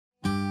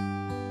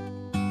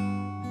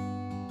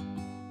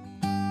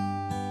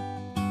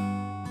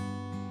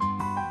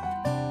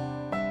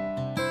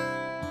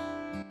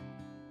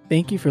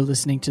Thank you for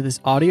listening to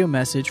this audio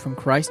message from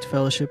Christ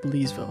Fellowship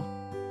Leesville.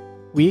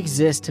 We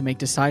exist to make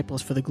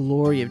disciples for the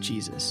glory of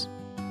Jesus.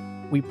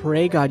 We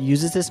pray God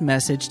uses this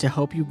message to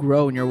help you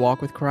grow in your walk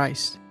with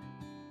Christ.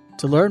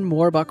 To learn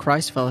more about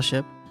Christ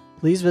Fellowship,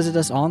 please visit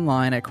us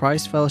online at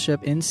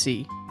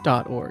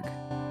christfellowshipnc.org.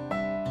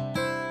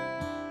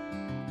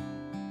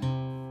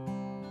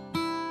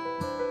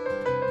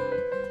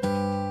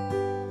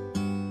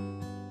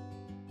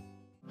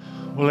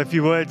 Well, if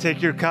you would,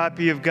 take your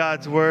copy of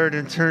God's Word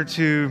and turn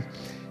to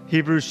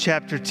Hebrews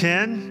chapter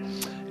 10.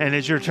 And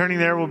as you're turning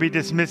there, we'll be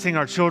dismissing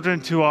our children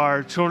to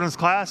our children's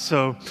class.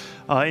 So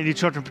any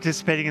children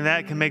participating in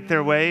that can make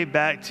their way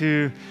back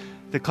to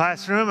the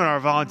classroom, and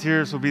our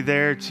volunteers will be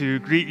there to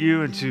greet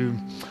you and to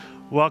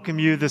welcome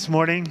you this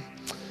morning.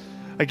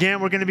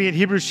 Again, we're going to be in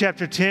Hebrews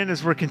chapter 10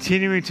 as we're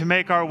continuing to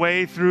make our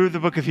way through the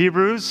book of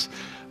Hebrews,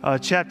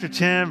 chapter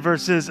 10,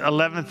 verses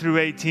 11 through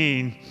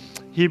 18.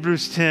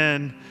 Hebrews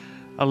 10,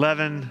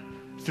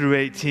 11 through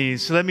 18.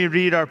 So let me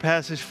read our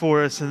passage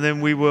for us, and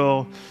then we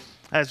will,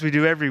 as we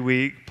do every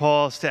week,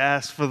 pause to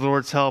ask for the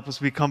Lord's help as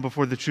we come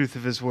before the truth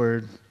of His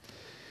Word.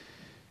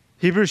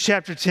 Hebrews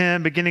chapter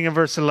 10, beginning in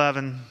verse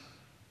 11.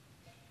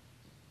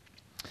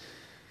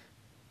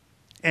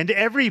 And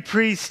every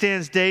priest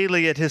stands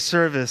daily at his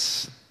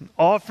service,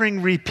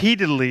 offering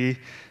repeatedly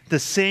the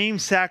same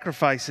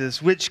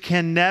sacrifices, which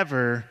can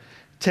never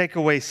take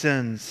away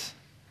sins.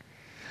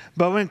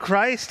 But when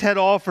Christ had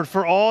offered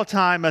for all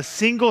time a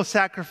single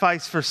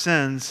sacrifice for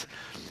sins,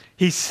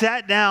 He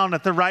sat down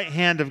at the right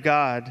hand of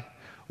God,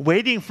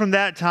 waiting from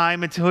that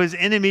time until His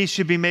enemies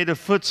should be made a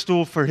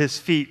footstool for His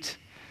feet.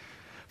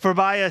 For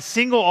by a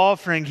single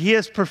offering He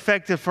has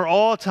perfected for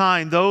all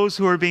time those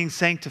who are being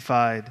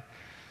sanctified.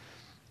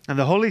 And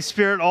the Holy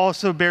Spirit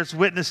also bears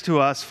witness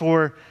to us,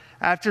 for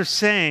after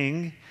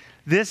saying,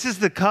 "This is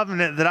the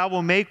covenant that I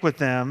will make with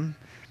them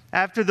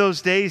after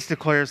those days,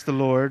 declares the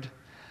Lord,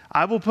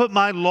 I will put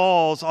my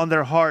laws on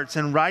their hearts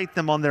and write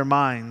them on their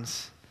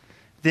minds."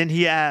 Then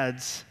He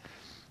adds,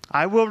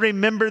 "I will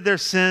remember their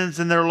sins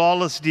and their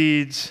lawless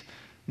deeds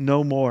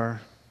no more.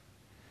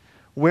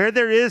 Where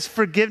there is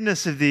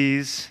forgiveness of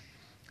these,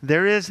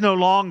 there is no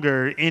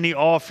longer any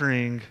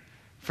offering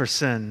for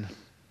sin."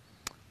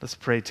 Let's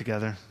pray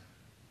together.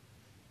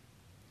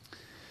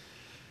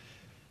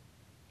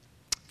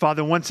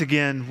 Father, once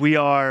again, we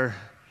are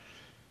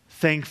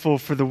thankful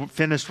for the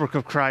finished work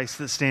of Christ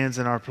that stands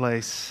in our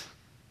place,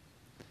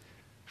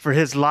 for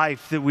His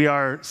life that we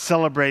are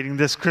celebrating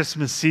this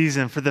Christmas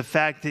season, for the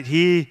fact that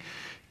He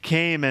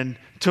came and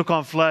took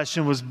on flesh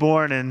and was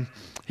born and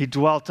He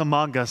dwelt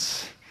among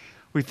us.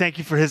 We thank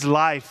You for His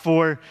life,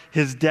 for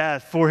His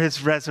death, for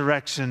His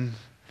resurrection.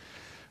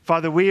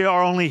 Father, we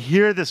are only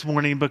here this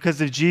morning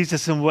because of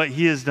Jesus and what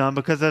He has done,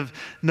 because of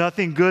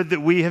nothing good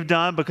that we have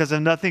done, because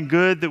of nothing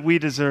good that we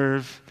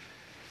deserve.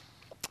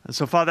 And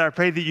so, Father, I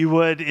pray that You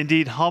would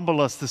indeed humble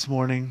us this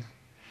morning.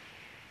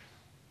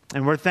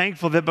 And we're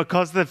thankful that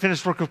because of the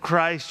finished work of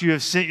Christ, You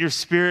have sent Your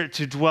Spirit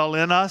to dwell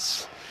in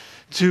us,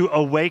 to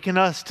awaken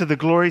us to the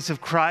glories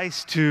of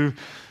Christ, to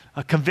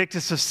convict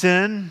us of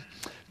sin,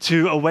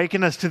 to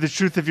awaken us to the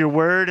truth of Your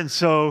Word. And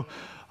so,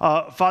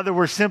 Father,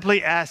 we're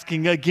simply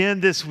asking again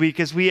this week,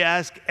 as we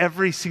ask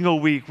every single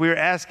week, we're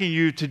asking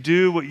You to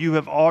do what You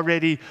have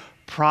already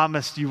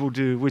promised You will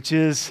do, which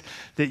is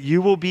that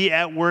You will be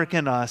at work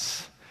in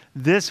us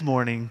this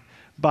morning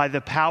by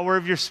the power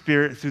of Your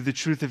Spirit through the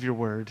truth of Your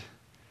Word.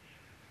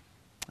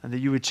 And that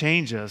You would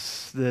change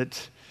us,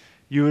 that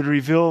You would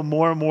reveal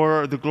more and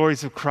more of the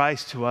glories of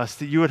Christ to us,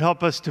 that You would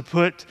help us to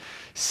put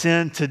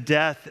sin to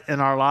death in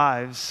our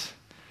lives,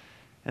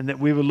 and that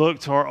we would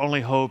look to our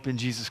only hope in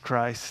Jesus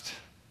Christ.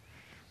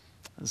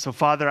 And so,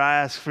 Father,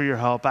 I ask for Your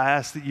help. I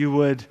ask that You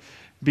would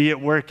be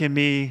at work in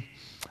me,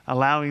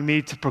 allowing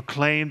me to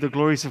proclaim the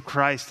glories of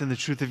Christ and the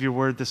truth of Your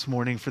Word this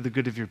morning for the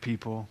good of Your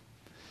people.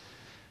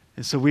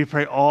 And so we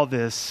pray all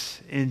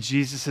this in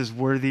Jesus'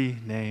 worthy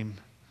name.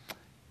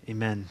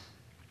 Amen.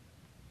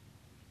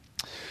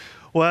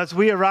 Well, as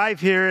we arrive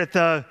here at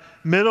the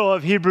middle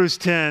of Hebrews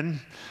 10,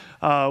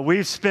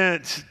 we've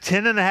spent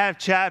 10 and a half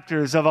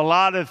chapters of a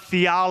lot of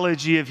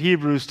theology of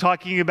Hebrews,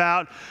 talking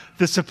about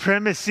the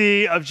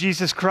supremacy of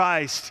Jesus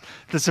Christ,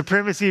 the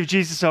supremacy of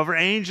Jesus over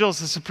angels,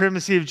 the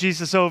supremacy of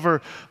Jesus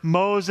over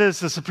Moses,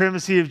 the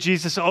supremacy of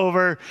Jesus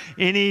over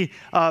any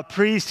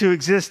priest who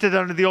existed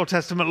under the Old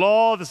Testament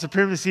law, the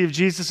supremacy of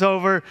Jesus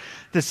over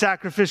the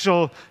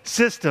sacrificial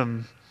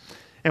system.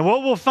 And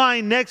what we'll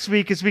find next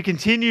week as we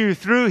continue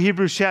through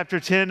Hebrews chapter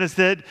 10 is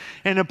that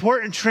an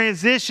important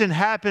transition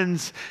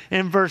happens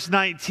in verse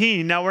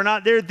 19. Now, we're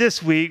not there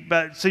this week,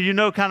 but so you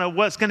know kind of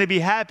what's going to be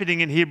happening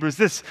in Hebrews.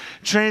 This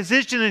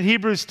transition in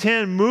Hebrews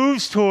 10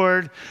 moves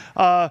toward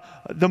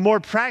the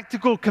more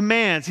practical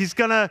commands.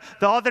 The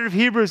author of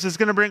Hebrews is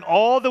going to bring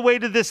all the way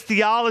to this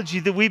theology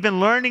that we've been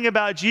learning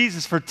about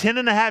Jesus for 10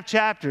 and a half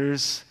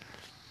chapters.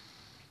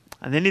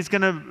 And then he's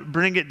going to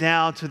bring it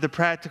down to the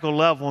practical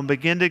level and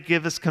begin to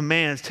give us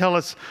commands, tell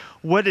us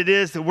what it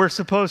is that we're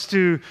supposed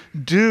to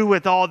do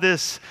with all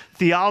this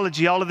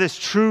theology, all of this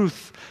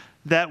truth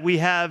that we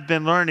have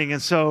been learning.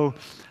 And so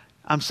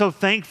I'm so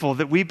thankful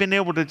that we've been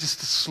able to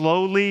just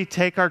slowly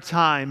take our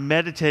time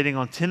meditating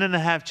on 10 and a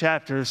half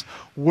chapters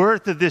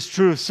worth of this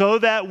truth, so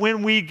that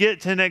when we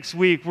get to next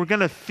week, we're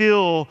going to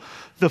feel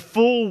the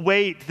full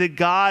weight that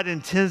God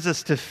intends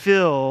us to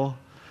feel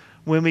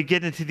when we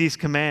get into these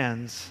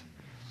commands.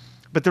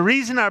 But the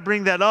reason I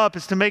bring that up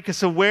is to make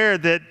us aware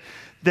that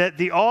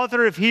the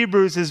author of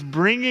Hebrews is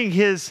bringing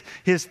his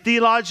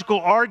theological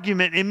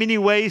argument in many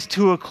ways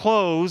to a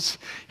close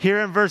here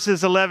in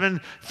verses 11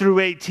 through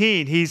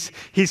 18. He's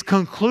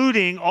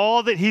concluding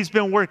all that he's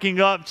been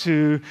working up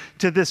to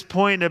this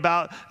point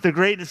about the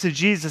greatness of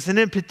Jesus. And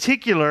in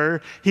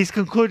particular, he's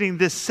concluding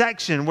this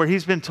section where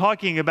he's been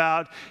talking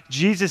about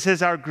Jesus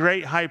as our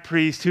great high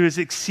priest, who is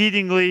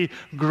exceedingly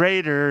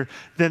greater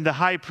than the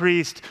high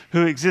priest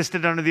who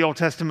existed under the Old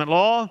Testament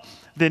law,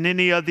 than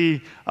any of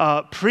the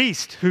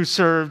priest who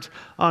served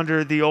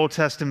under the Old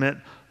Testament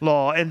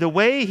law. And the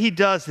way he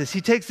does this,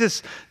 he takes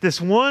this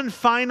one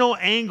final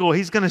angle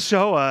he's going to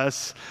show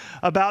us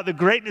about the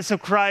greatness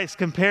of Christ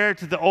compared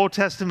to the Old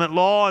Testament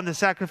law and the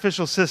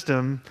sacrificial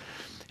system.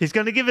 He's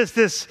going to give us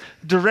this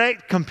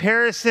direct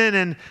comparison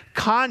and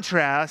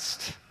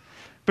contrast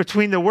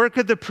between the work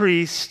of the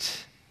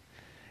priest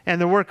and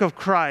the work of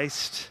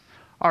Christ,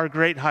 our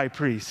great high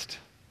priest.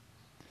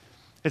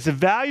 It's a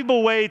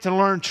valuable way to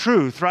learn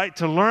truth, right?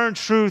 To learn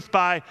truth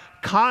by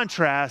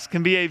contrast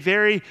can be a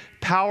very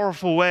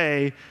powerful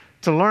way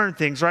to learn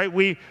things, right?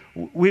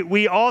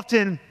 We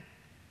often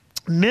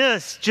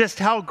miss just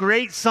how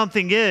great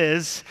something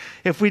is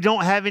if we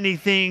don't have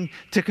anything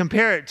to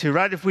compare it to,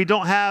 right? If we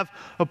don't have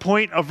a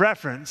point of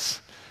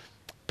reference.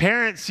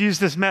 Parents use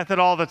this method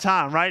all the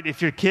time, right? If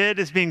your kid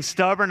is being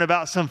stubborn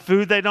about some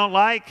food they don't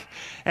like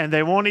and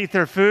they won't eat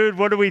their food,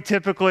 what are we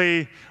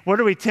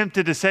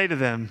tempted to say to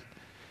them?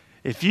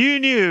 If you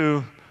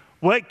knew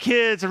what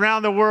kids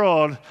around the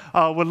world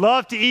would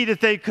love to eat if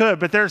they could,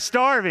 but they're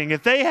starving.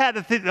 If they had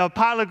a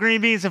pile of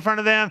green beans in front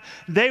of them,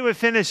 they would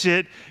finish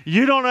it.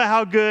 You don't know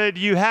how good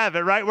you have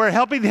it, right? We're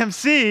helping them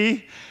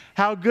see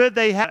how good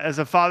they have. As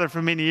a father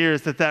for many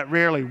years, that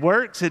rarely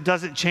works. It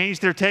doesn't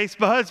change their taste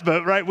buds,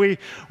 but right,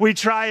 we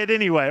try it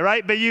anyway,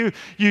 right? But you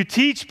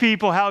teach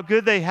people how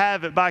good they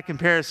have it by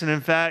comparison.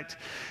 In fact,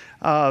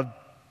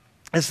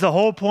 it's the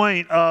whole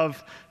point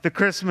of the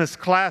Christmas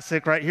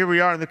classic, right? Here we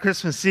are in the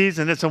Christmas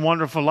season, It's a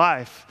Wonderful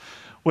Life,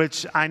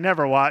 which I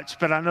never watch,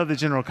 but I know the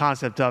general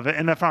concept of it.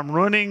 And if I'm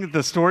ruining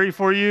the story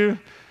for you,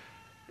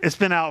 it's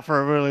been out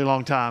for a really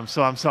long time,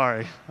 so I'm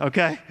sorry,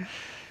 okay?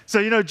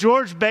 So,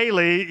 George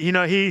Bailey,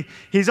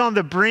 he's on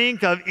the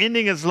brink of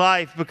ending his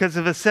life because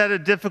of a set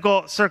of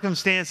difficult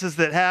circumstances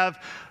that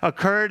have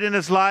occurred in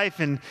his life.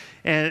 And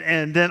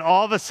then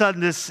all of a sudden,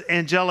 this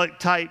angelic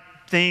type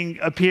thing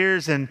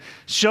appears and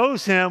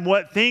shows him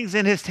what things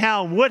in his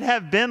town would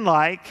have been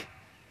like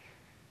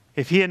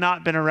if he had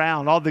not been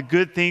around, all the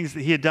good things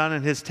that he had done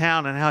in his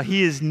town and how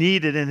he is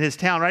needed in his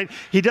town, right?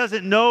 He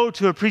doesn't know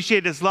to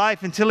appreciate his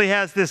life until he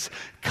has this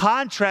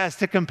contrast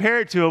to compare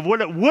it to of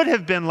what it would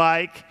have been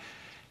like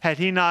had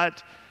he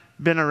not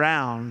been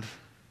around.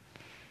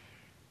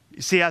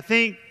 You see, I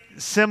think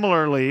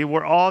similarly,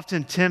 we're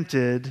often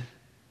tempted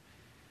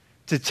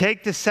to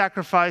take the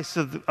sacrifice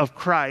of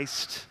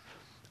Christ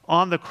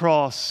on the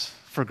cross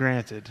for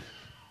granted.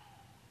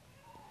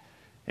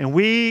 And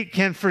we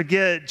can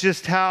forget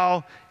just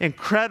how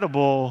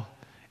incredible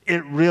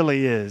it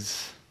really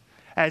is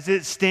as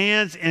it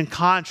stands in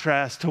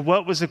contrast to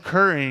what was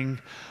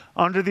occurring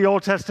under the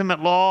Old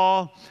Testament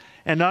law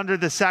and under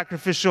the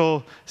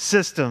sacrificial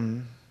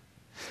system.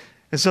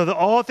 And so the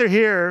author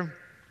here,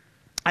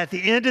 at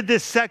the end of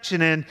this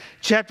section in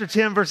chapter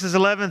 10, verses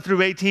 11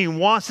 through 18,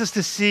 wants us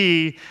to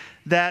see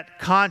that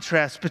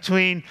contrast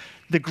between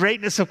the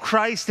greatness of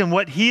Christ and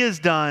what he has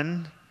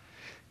done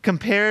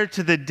compared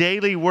to the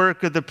daily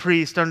work of the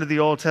priest under the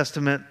Old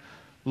Testament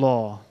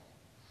law.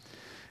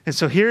 And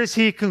so here as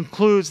he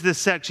concludes this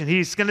section,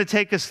 he's going to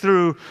take us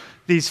through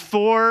these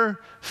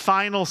 4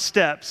 final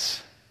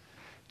steps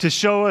to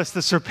show us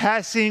the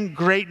surpassing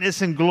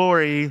greatness and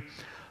glory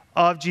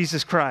of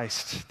Jesus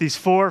Christ. These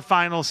 4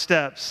 final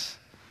steps.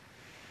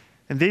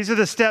 And these are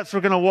the steps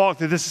we're going to walk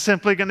through. This is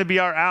simply going to be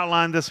our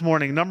outline this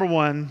morning. Number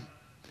 1,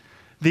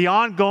 the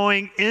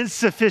ongoing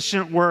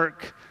insufficient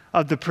work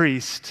of the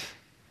priest.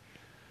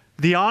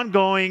 The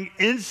ongoing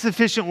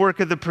insufficient work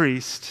of the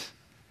priest.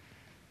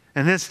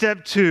 And then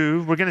step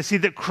 2, we're going to see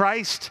that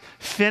Christ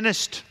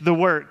finished the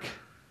work.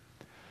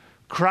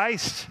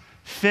 Christ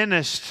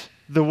finished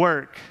the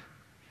work.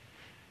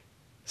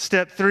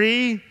 Step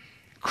 3,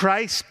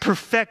 Christ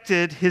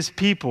perfected his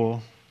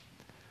people.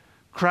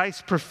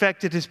 Christ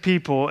perfected his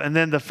people. And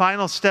then the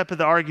final step of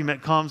the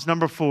argument comes,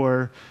 number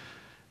 4,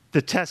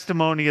 the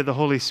testimony of the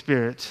Holy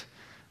Spirit.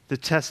 The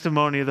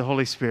testimony of the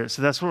Holy Spirit.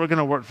 So that's what we're going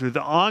to work through.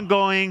 The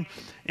ongoing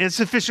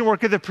insufficient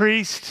work of the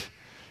priest.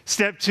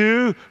 Step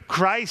 2,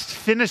 Christ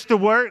finished the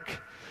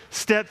work.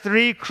 Step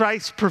 3,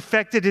 Christ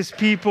perfected his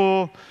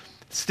people.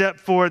 Step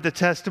 4, the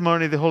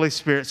testimony of the Holy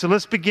Spirit. So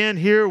let's begin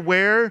here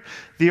where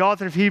the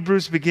author of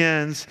Hebrews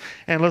begins,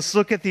 and let's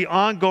look at the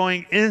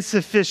ongoing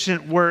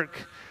insufficient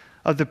work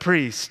of the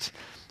priest.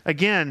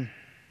 Again,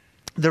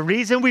 The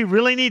reason we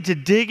really need to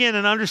dig in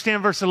and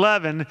understand verse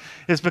 11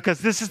 is because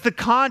this is the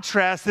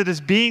contrast that is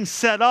being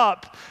set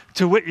up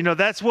to what,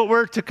 that's what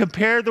we're to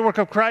compare the work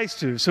of Christ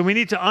to. So we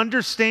need to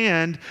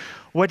understand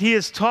what he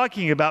is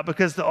talking about,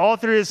 because the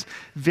author is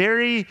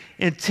very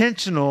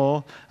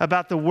intentional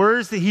about the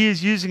words that he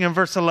is using in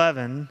verse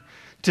 11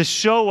 to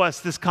show us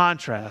this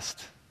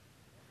contrast.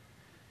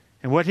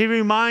 And what he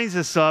reminds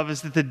us of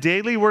is that the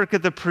daily work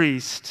of the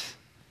priest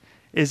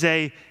is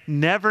a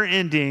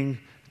never-ending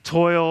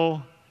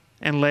toil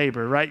and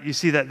labor, right? You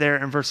see that there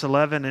in verse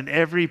 11. And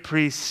every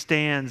priest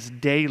stands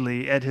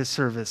daily at his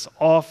service,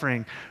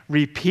 offering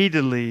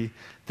repeatedly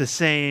the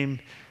same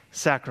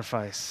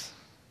sacrifice.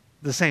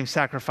 The same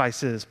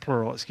sacrifices,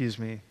 plural, excuse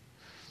me.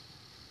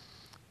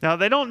 Now,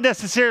 they don't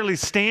necessarily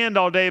stand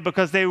all day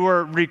because they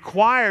were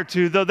required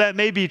to, though that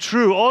may be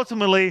true.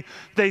 Ultimately,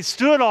 they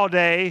stood all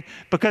day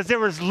because there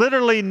was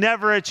literally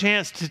never a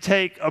chance to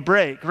take a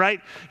break,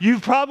 right?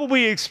 You've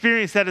probably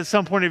experienced that at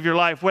some point of your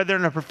life, whether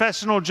in a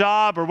professional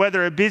job or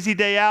whether a busy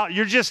day out.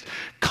 You're just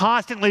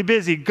constantly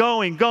busy,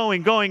 going,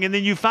 and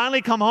then you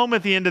finally come home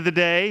at the end of the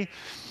day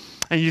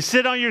and you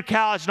sit on your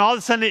couch and all of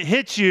a sudden it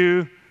hits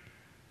you.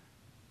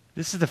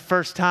 This is the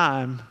first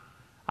time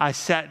I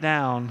sat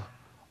down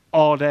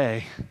all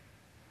day,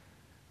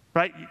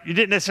 right? You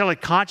didn't necessarily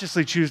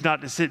consciously choose not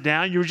to sit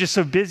down. You were just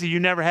so busy you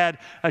never had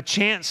a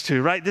chance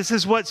to, right? This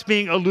is what's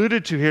being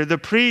alluded to here. The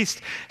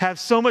priests have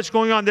so much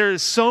going on. There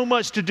is so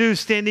much to do,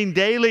 standing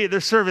daily at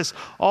their service,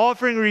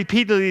 offering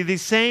repeatedly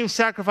these same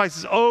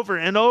sacrifices over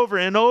and over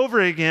and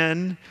over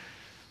again.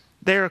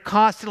 They are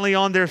constantly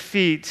on their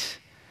feet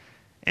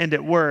and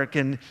at work.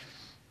 And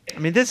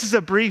this is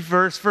a brief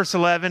verse, verse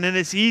 11, and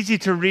it's easy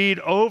to read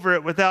over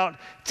it without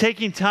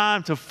taking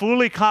time to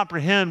fully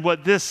comprehend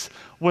what this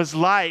was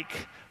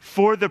like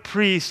for the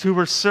priests who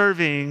were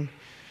serving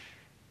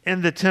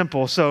in the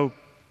temple. So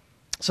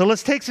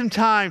let's take some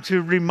time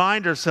to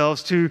remind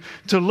ourselves to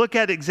look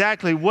at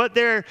exactly what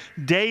their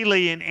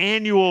daily and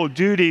annual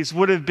duties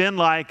would have been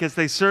like as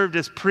they served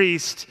as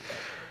priests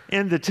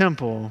in the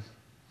temple.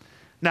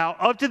 Now,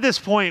 up to this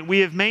point, we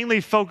have mainly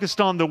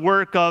focused on the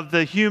work of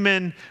the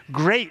human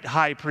great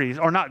high priest,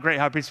 or not great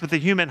high priest, but the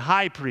human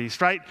high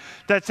priest, right?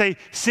 That's a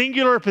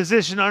singular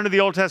position under the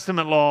Old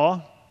Testament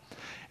law.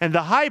 And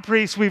the high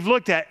priest we've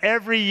looked at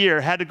every year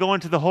had to go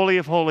into the Holy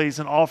of Holies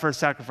and offer a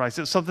sacrifice.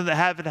 It was something that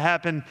had to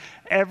happen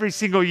every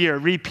single year,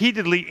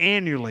 repeatedly,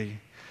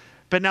 annually.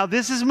 But now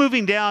this is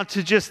moving down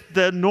to just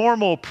the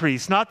normal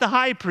priest, not the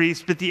high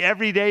priest, but the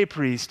everyday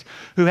priest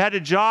who had a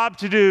job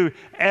to do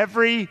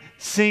every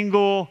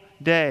single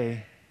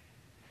day.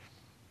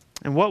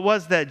 And what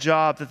was that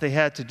job that they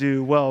had to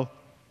do? Well,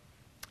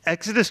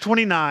 Exodus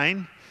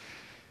 29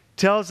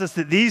 tells us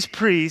that these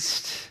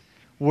priests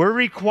were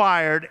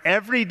required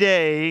every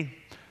day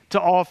to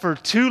offer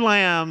 2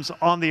 lambs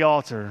on the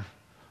altar,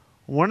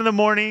 one in the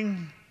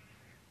morning,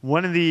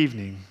 one in the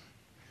evening.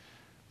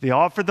 They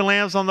offered the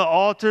lambs on the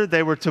altar.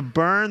 They were to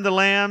burn the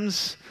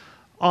lambs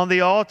on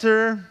the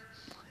altar.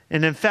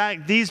 And in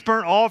fact, these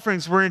burnt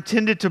offerings were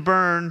intended to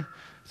burn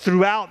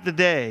throughout the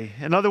day.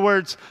 In other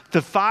words,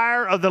 the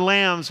fire of the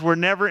lambs were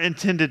never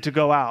intended to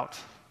go out.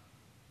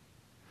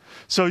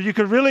 So you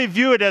could really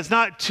view it as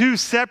not 2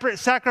 separate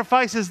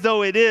sacrifices,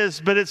 though it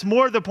is, but it's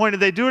more the point that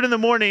they do it in the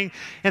morning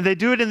and they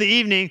do it in the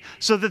evening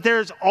so that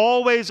there's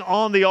always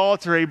on the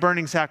altar a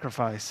burning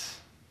sacrifice.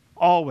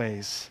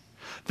 Always.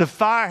 The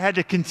fire had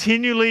to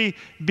continually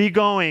be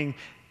going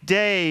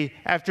day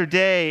after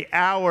day,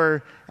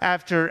 hour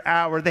after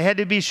hour. They had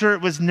to be sure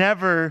it was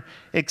never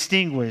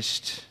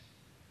extinguished.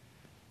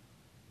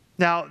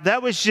 Now,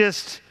 that was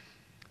just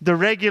the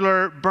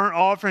regular burnt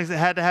offerings that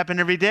had to happen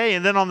every day.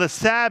 And then on the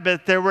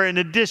Sabbath, there were an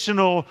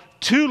additional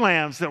 2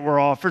 lambs that were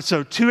offered.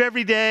 So 2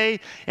 every day,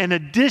 an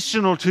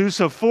additional 2,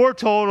 so 4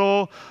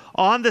 total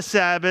on the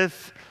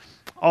Sabbath,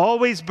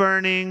 always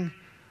burning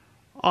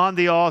on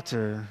the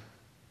altar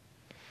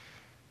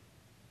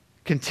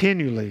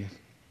continually.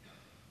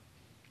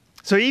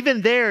 So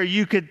even there,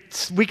 we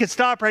could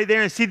stop right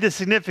there and see the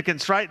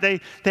significance, right?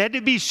 They had to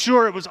be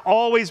sure it was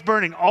always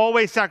burning,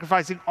 always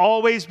sacrificing,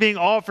 always being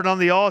offered on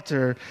the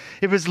altar.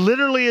 It was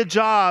literally a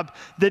job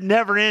that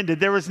never ended.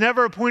 There was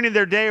never a point in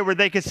their day where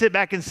they could sit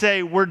back and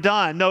say, we're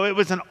done. No, it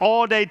was an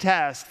all-day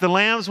task. The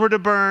lambs were to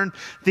burn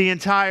the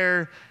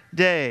entire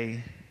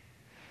day.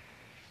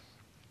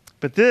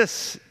 But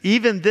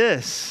even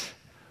this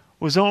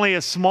was only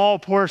a small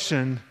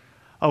portion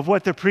of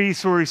what the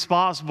priests were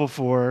responsible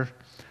for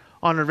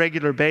on a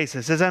regular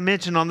basis. As I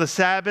mentioned, on the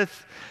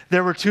Sabbath,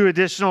 there were 2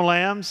 additional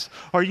lambs,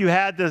 or you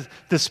had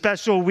the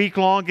special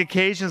week-long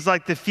occasions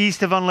like the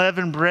Feast of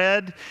Unleavened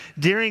Bread.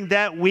 During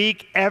that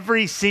week,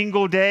 every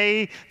single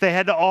day, they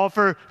had to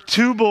offer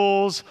 2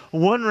 bulls,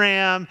 1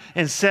 ram,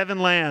 and 7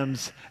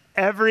 lambs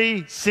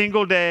every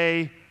single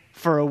day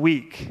for a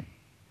week.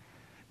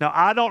 Now,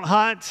 I don't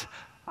hunt.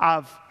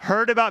 I've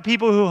heard about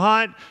people who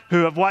hunt,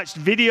 who have watched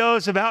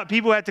videos about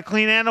people who have to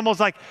clean animals.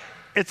 Like,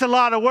 it's a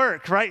lot of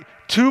work, right?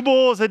 2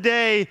 bulls a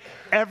day,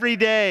 every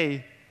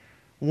day.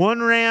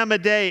 1 ram a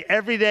day,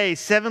 every day,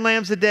 7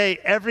 lambs a day,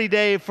 every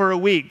day for a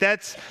week.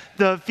 That's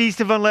the Feast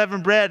of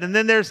Unleavened Bread. And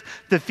then there's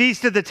the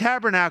Feast of the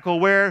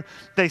Tabernacle, where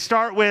they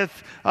start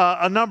with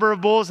a number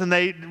of bulls and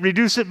they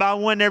reduce it by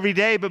 1 every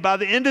day. But by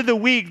the end of the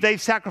week,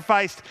 they've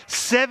sacrificed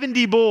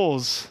 70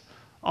 bulls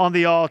on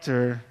the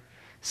altar.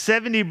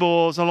 70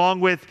 bulls,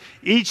 along with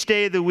each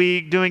day of the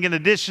week, doing an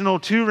additional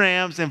 2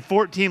 rams and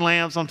 14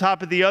 lambs on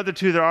top of the other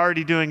 2 they're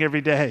already doing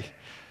every day.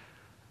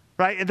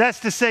 Right? And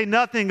that's to say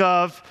nothing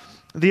of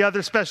the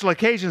other special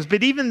occasions.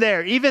 But even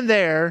there,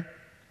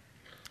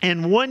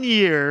 in 1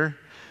 year,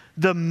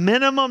 the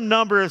minimum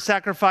number of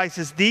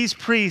sacrifices these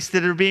priests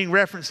that are being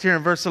referenced here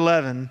in verse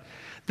 11,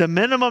 the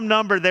minimum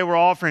number they were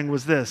offering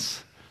was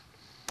this: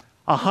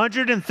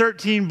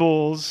 113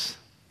 bulls,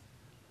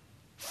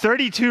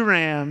 32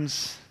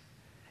 rams,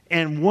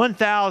 and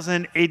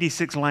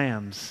 1,086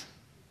 lambs.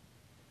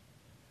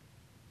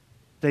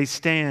 They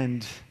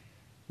stand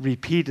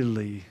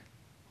repeatedly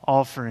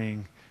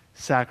offering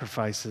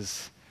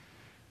sacrifices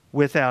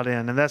without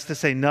end. And that's to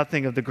say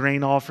nothing of the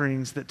grain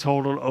offerings that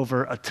totaled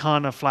over a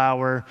ton of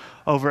flour,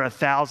 over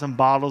 1,000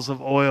 bottles of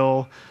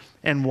oil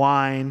and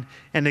wine.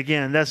 And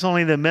again, that's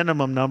only the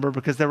minimum number,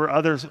 because there were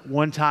other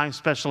one-time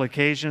special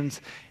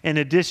occasions, in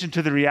addition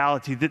to the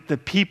reality that the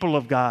people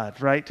of God,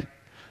 right?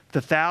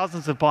 The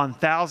thousands upon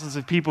thousands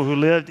of people who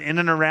lived in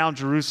and around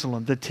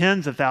Jerusalem, the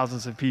tens of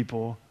thousands of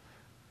people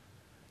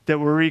that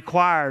were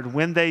required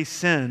when they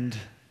sinned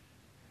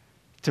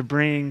to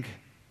bring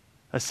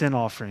a sin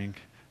offering,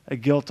 a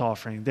guilt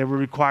offering. They were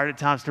required at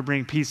times to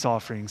bring peace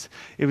offerings.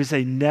 It was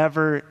a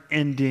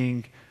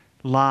never-ending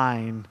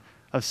line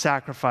of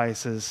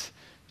sacrifices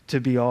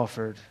to be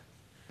offered.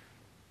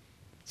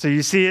 So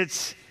you see,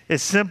 it's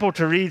simple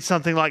to read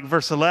something like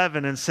verse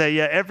 11 and say,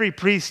 yeah, every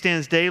priest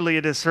stands daily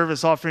at his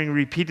service offering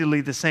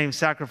repeatedly the same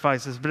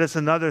sacrifices. But it's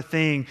another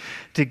thing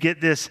to get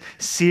this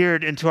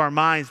seared into our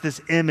minds, this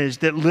image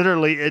that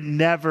literally it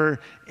never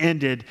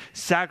ended.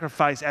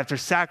 Sacrifice after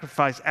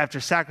sacrifice after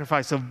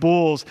sacrifice of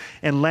bulls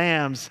and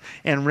lambs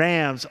and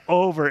rams,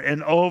 over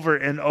and over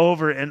and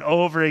over and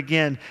over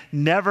again,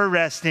 never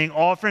resting,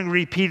 offering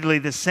repeatedly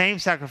the same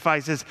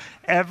sacrifices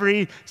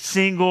every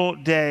single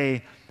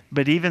day.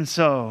 But even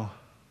so,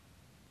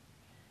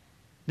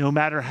 no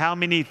matter how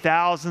many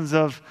thousands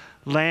of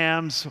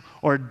lambs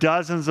or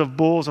dozens of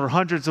bulls, or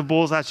hundreds of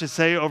bulls, I should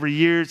say, over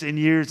years and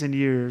years and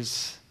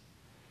years,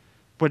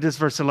 what does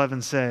verse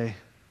 11 say?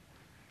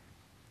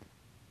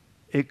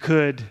 It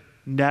could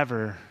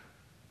never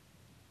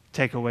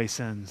take away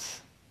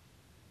sins.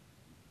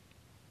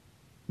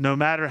 No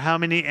matter how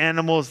many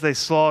animals they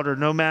slaughtered,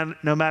 no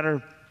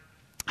matter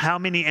how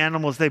many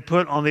animals they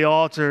put on the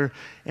altar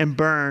and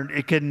burned,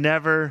 it could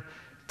never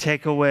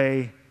take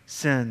away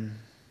sin.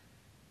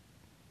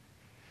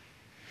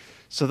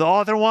 So the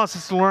author wants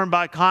us to learn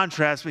by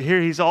contrast, but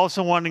here he's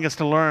also wanting us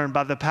to learn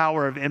by the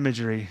power of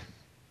imagery.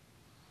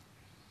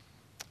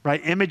 Right?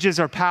 Images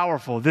are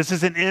powerful. This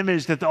is an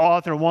image that the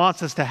author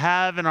wants us to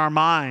have in our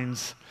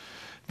minds.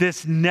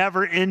 This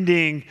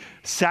never-ending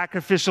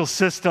sacrificial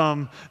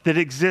system that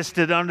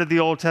existed under the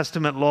Old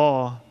Testament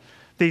law.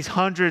 These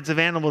hundreds of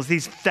animals,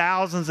 these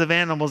thousands of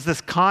animals,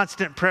 this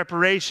constant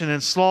preparation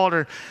and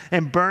slaughter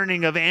and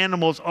burning of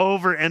animals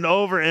over and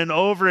over and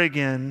over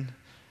again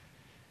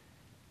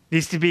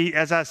needs to be,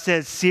 as I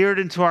said, seared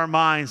into our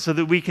minds so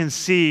that we can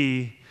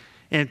see,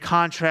 in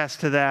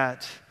contrast to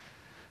that,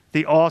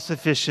 the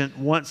all-sufficient,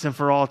 once and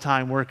for all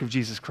time work of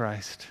Jesus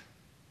Christ.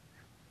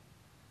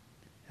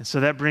 And so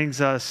that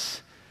brings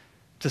us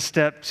to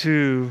step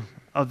 2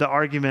 of the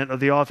argument of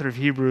the author of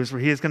Hebrews,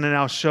 where he is going to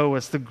now show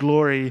us the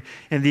glory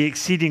and the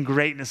exceeding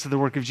greatness of the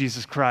work of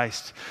Jesus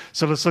Christ.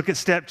 So let's look at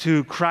step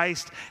 2.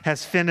 Christ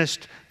has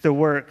finished the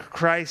work.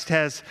 Christ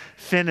has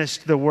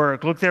finished the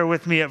work. Look there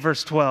with me at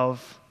verse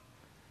 12.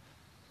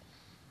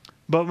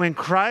 But when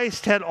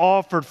Christ had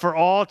offered for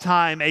all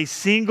time a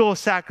single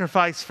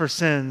sacrifice for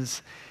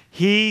sins,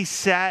 he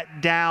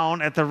sat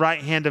down at the right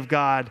hand of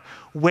God,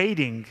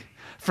 waiting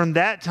from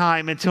that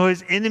time until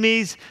his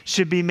enemies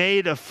should be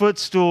made a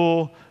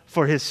footstool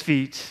for his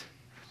feet.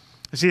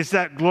 You see, it's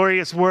that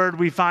glorious word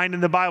we find in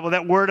the Bible,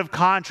 that word of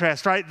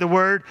contrast, right? The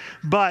word,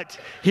 but.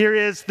 Here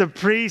is the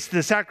priest,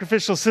 the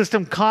sacrificial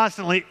system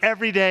constantly,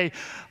 every day,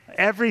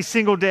 every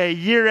single day,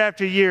 year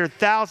after year,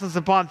 thousands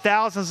upon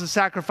thousands of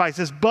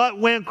sacrifices. But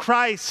when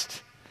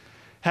Christ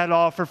had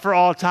offered for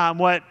all time,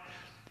 what?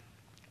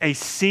 A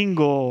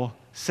single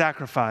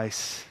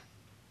sacrifice.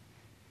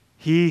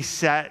 He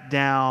sat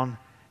down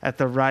at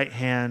the right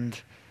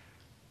hand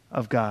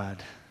of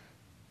God.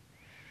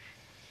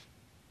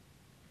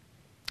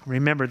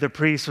 Remember, the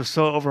priests were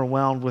so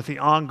overwhelmed with the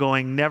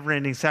ongoing,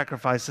 never-ending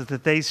sacrifices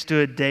that they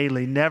stood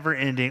daily,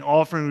 never-ending,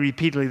 offering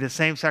repeatedly the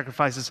same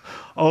sacrifices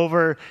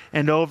over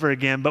and over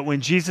again. But when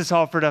Jesus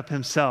offered up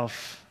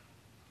himself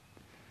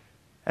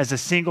as a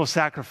single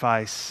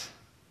sacrifice,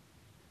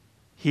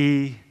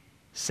 he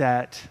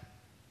sat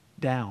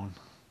down.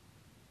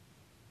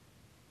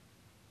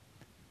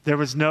 There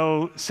was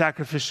no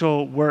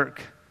sacrificial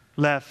work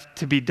left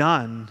to be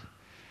done.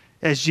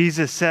 As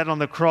Jesus said on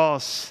the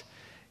cross,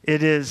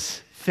 it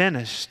is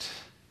finished.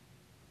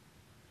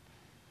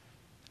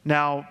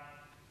 Now,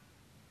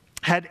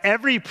 had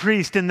every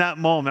priest in that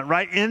moment,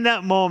 right? In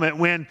that moment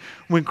when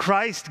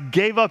Christ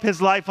gave up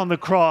his life on the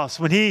cross,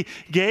 when he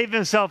gave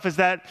himself as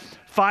that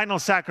final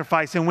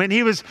sacrifice, and when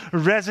he was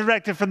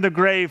resurrected from the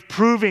grave,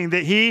 proving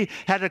that he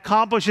had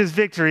accomplished his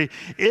victory,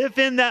 if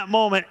in that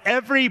moment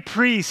every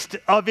priest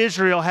of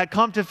Israel had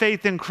come to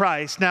faith in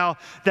Christ, now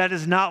that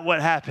is not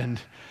what happened.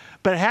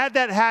 But had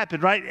that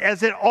happened, right,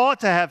 as it ought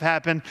to have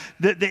happened,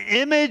 the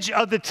image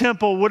of the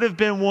temple would have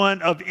been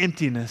one of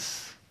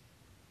emptiness.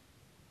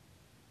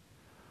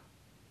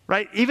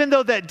 Right? Even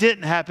though that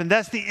didn't happen,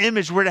 that's the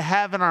image we're to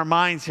have in our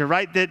minds here,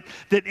 right? That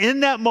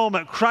in that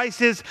moment,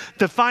 Christ is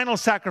the final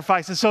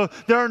sacrifice. And so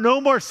there are no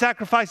more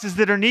sacrifices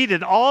that are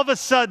needed. All of a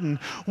sudden,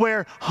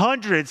 where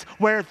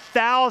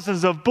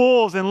thousands of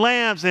bulls and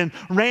lambs and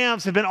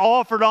rams have been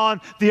offered on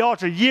the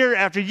altar year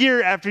after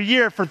year after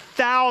year for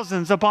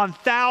thousands upon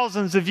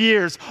thousands of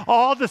years,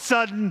 all of a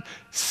sudden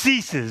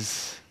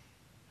ceases.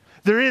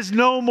 There is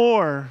no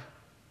more.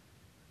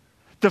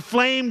 The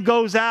flame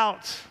goes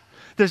out.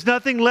 There's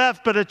nothing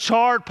left but a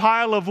charred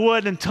pile of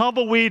wood and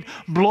tumbleweed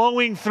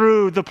blowing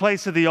through the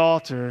place of the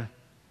altar,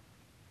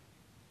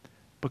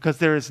 because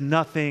there is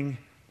nothing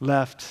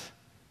left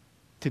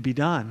to be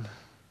done.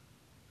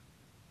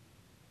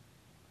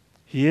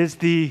 He is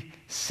the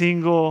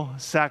single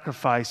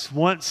sacrifice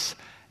once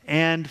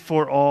and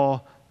for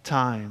all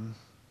time,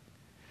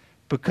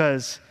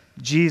 because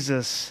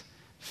Jesus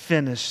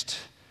finished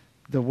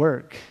the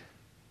work.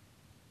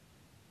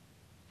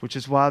 Which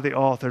is why the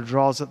author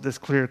draws up this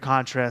clear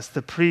contrast.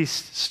 The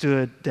priest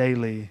stood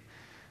daily,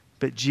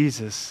 but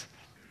Jesus,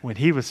 when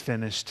he was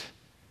finished,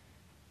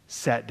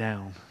 sat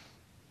down.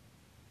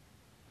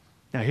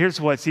 Now, here's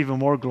what's even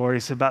more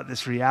glorious about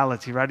this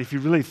reality, right? If you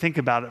really think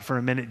about it for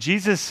a minute,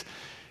 Jesus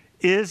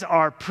is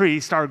our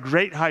priest, our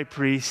great high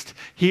priest.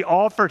 He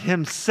offered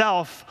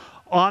himself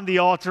on the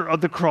altar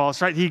of the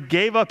cross, right? He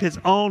gave up his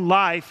own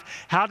life.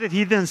 How did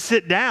he then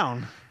sit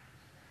down?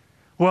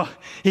 Well,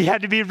 he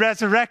had to be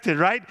resurrected,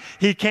 right?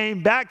 He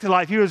came back to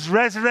life. He was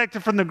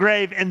resurrected from the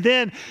grave, and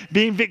then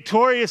being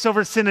victorious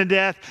over sin and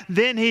death,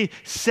 then he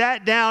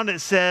sat down, it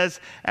says,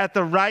 at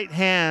the right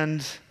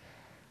hand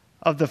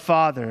of the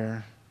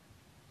Father,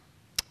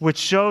 which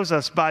shows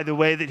us, by the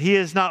way, that he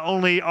is not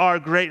only our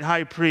great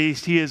high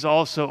priest, he is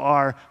also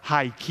our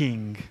high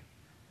king.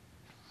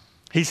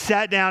 He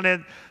sat down at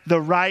the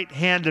right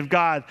hand of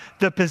God,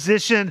 the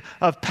position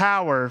of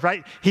power,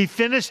 right? He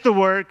finished the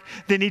work,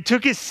 then he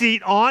took his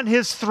seat on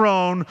his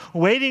throne,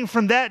 waiting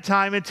from that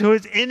time until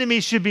his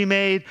enemies should be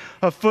made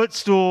a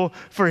footstool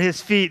for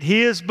his feet.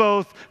 He is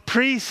both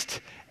priest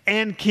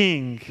and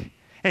king,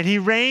 and he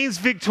reigns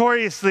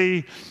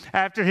victoriously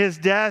after his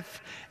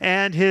death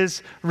and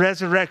his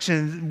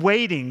resurrection,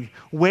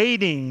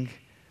 waiting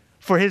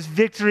for his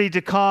victory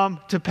to come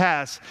to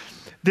pass.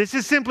 This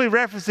is simply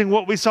referencing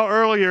what we saw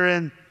earlier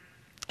in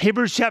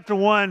Hebrews chapter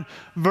 1,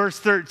 verse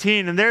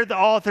 13. And there the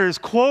author is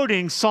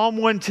quoting Psalm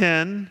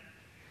 110,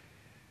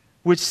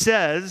 which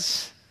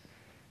says,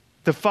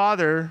 the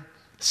Father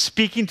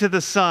speaking to the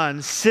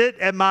Son, "Sit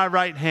at my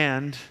right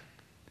hand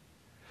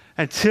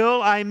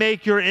until I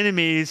make your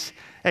enemies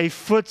a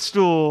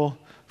footstool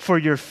for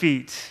your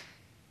feet."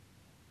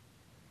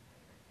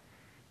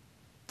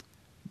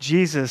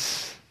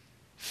 Jesus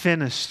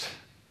finished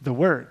the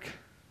work.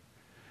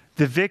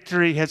 The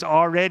victory has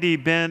already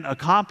been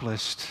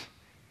accomplished.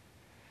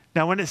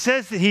 Now, when it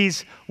says that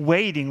he's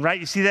waiting, right?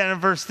 You see that in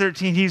verse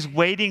 13. He's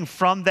waiting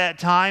from that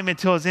time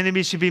until his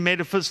enemies should be made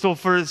a footstool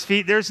for his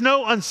feet. There's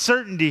no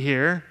uncertainty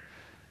here,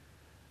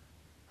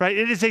 right?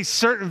 It is a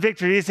certain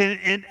victory. It's an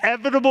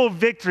inevitable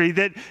victory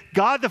that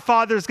God the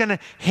Father is going to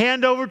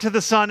hand over to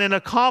the Son and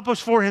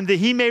accomplish for him, that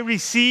he may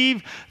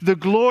receive the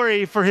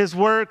glory for his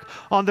work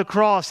on the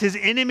cross. His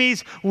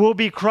enemies will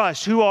be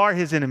crushed. Who are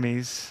his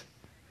enemies?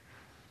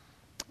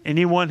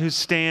 Anyone who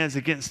stands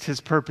against his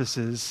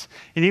purposes,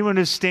 anyone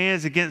who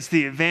stands against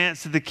the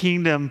advance of the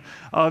kingdom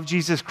of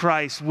Jesus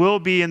Christ will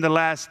be in the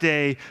last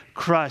day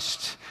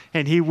crushed,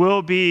 and he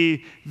will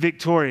be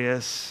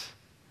victorious.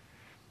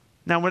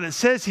 Now, when it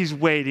says he's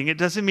waiting, it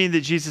doesn't mean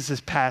that Jesus is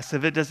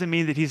passive. It doesn't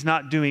mean that he's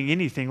not doing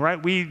anything, right?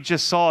 We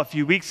just saw a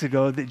few weeks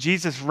ago that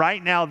Jesus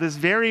right now, this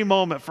very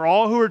moment, for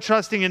all who are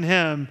trusting in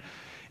him,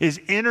 is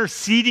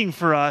interceding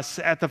for us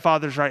at the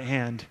Father's right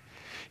hand.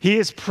 He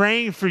is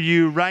praying for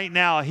you right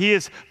now. He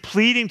is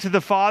pleading to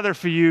the Father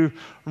for you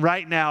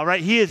right now,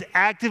 right? He is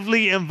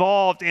actively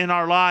involved in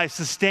our lives,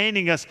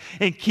 sustaining us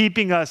and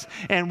keeping us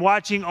and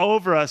watching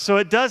over us. So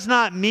it does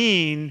not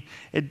mean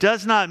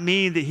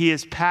that he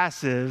is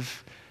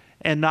passive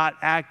and not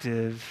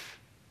active.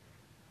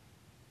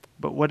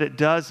 But what it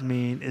does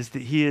mean is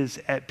that he is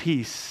at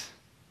peace.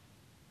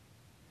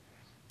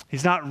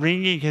 He's not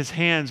wringing his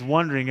hands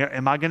wondering,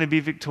 am I going to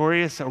be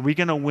victorious? Are we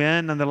going to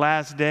win on the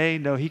last day?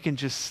 No, he can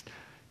just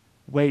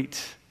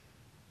wait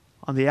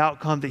on the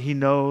outcome that he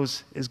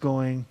knows is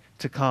going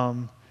to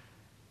come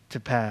to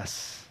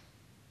pass.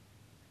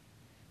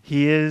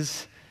 He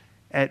is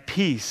at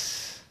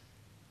peace.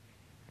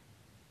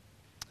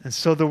 And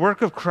so the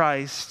work of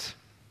Christ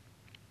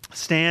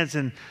stands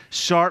in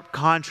sharp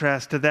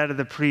contrast to that of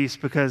the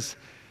priest, because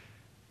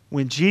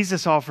when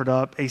Jesus offered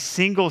up a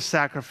single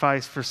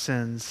sacrifice for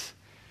sins,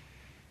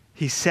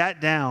 he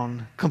sat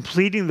down,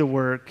 completing the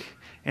work,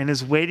 and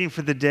is waiting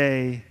for the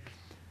day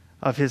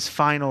of his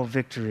final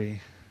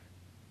victory.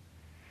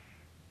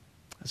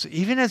 So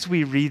even as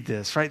we read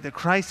this, right, that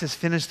Christ has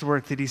finished the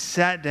work, that he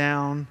sat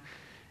down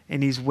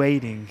and he's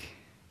waiting,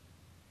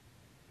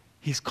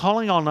 he's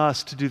calling on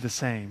us to do the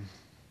same.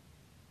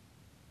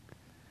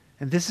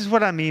 And this is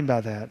what I mean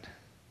by that.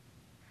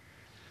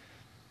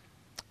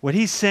 What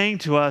he's saying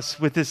to us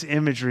with this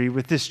imagery,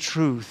 with this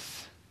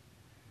truth,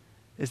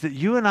 is that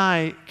you and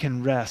I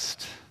can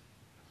rest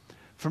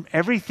from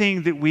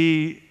everything that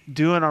we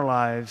do in our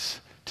lives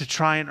to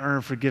try and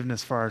earn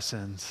forgiveness for our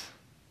sins.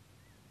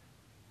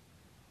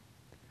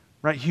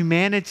 Right?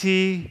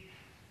 Humanity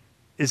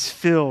is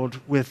filled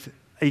with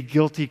a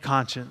guilty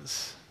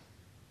conscience.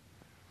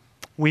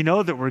 We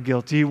know that we're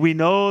guilty. We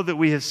know that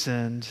we have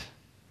sinned.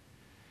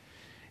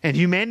 And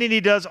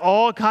humanity does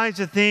all kinds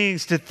of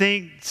things to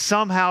think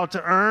somehow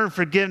to earn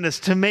forgiveness,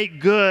 to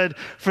make good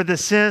for the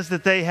sins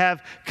that they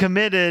have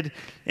committed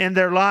in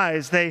their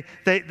lives. They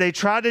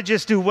try to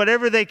just do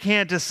whatever they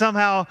can to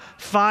somehow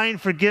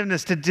find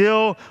forgiveness, to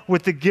deal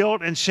with the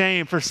guilt and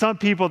shame. For some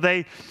people,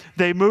 they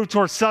move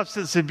towards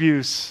substance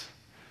abuse,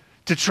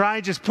 to try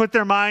and just put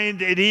their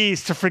mind at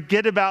ease, to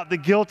forget about the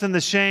guilt and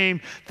the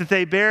shame that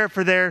they bear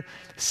for their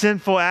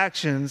sinful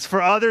actions.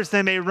 For others,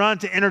 they may run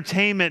to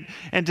entertainment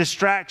and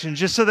distraction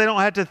just so they don't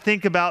have to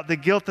think about the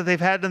guilt that they've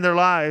had in their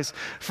lives.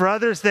 For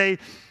others, they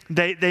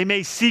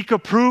may seek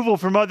approval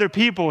from other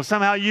people,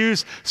 somehow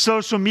use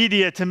social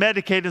media to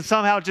medicate and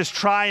somehow just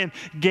try and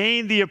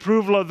gain the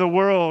approval of the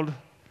world.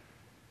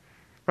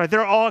 Right?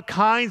 There are all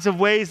kinds of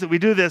ways that we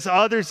do this.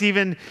 Others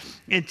even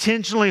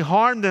intentionally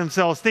harm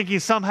themselves, thinking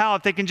somehow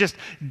if they can just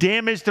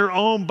damage their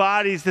own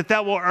bodies,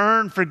 that will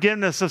earn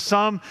forgiveness of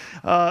some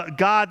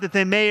God that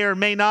they may or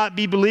may not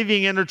be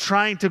believing in or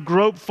trying to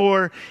grope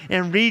for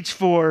and reach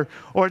for.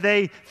 Or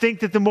they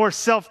think that the more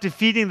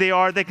self-defeating they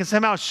are, they can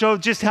somehow show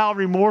just how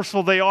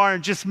remorseful they are,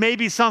 and just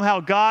maybe somehow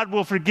God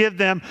will forgive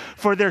them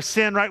for their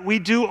sin, right? We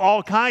do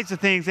all kinds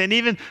of things, and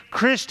even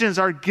Christians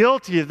are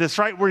guilty of this,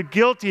 right? We're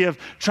guilty of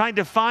trying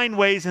to find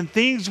ways and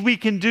things we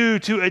can do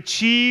to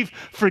achieve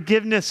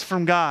forgiveness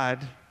from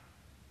God.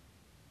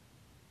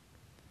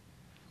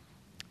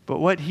 But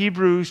what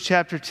Hebrews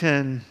chapter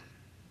 10,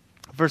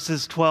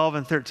 verses 12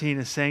 and 13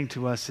 is saying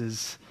to us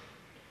is,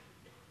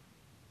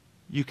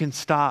 you can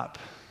stop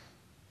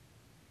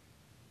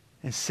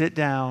and sit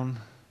down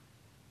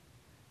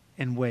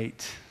and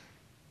wait,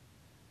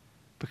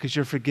 because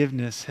your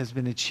forgiveness has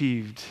been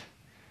achieved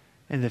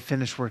in the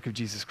finished work of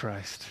Jesus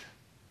Christ.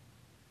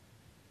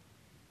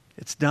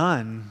 It's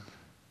done.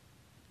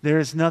 There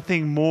is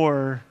nothing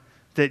more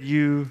that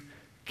you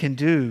can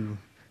do.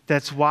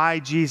 That's why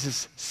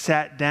Jesus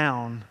sat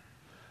down,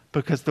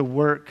 because the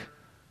work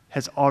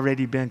has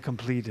already been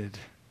completed.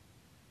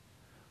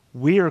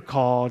 We are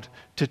called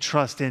to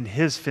trust in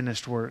his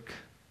finished work,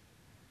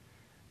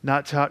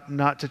 not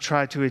to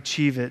try to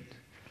achieve it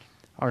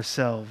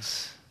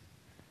ourselves.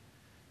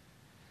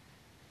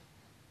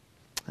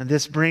 And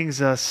this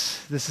brings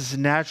us, this is a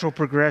natural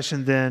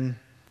progression then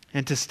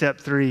into step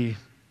 3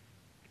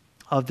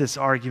 of this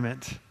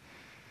argument,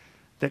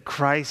 that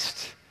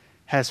Christ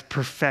has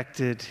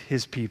perfected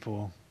his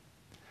people.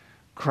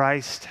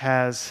 Christ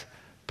has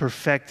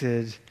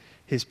perfected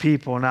his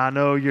people. Now, I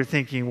know you're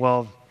thinking,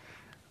 well,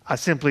 I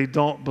simply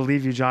don't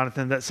believe you,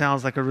 Jonathan. That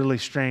sounds like a really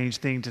strange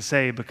thing to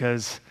say,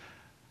 because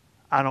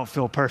I don't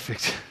feel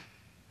perfect.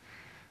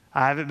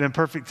 I haven't been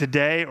perfect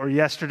today or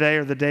yesterday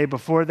or the day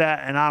before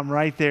that, and I'm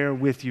right there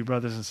with you,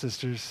 brothers and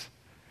sisters.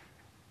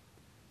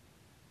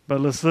 But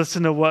let's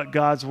listen to what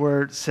God's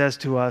word says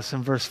to us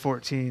in verse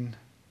 14.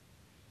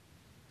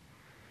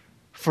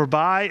 For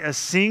by a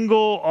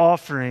single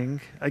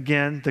offering,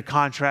 again, the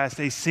contrast,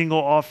 a single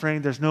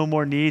offering, there's no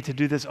more need to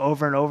do this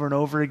over and over and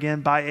over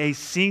again. By a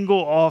single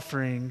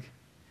offering,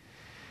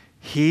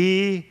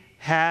 he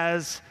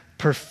has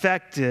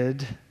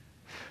perfected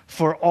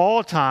for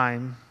all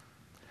time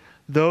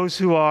those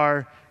who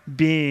are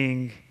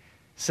being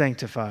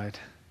sanctified.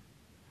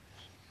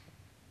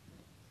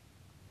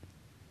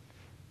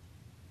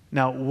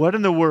 Now, what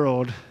in the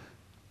world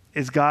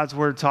is God's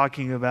word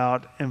talking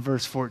about in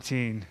verse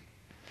 14?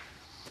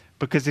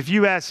 Because if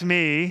you ask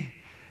me,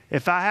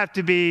 if I have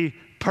to be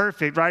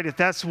perfect, right, if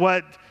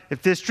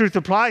this truth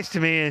applies to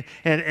me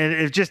and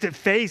if just at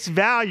face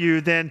value,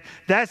 then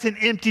that's an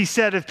empty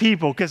set of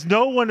people, because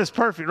no one is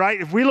perfect,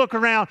 right? If we look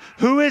around,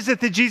 who is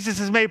it that Jesus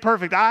has made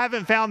perfect? I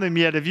haven't found them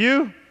yet. Have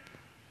you?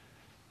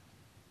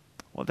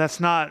 Well, that's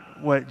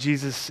not what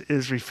Jesus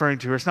is referring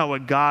to. It's not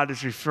what God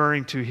is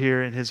referring to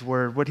here in his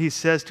word. What he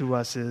says to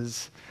us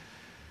is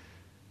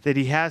that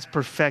he has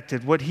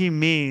perfected. What he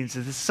means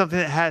is this is something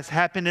that has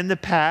happened in the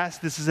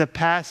past. This is a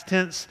past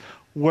tense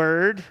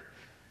word,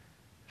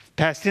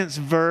 past tense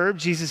verb.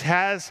 Jesus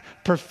has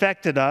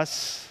perfected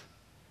us.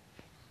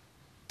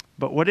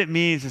 But what it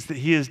means is that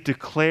he has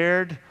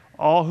declared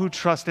all who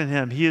trust in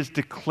him, he has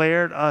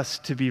declared us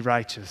to be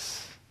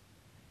righteous.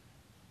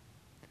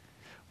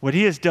 what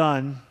he has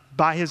done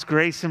by his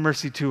grace and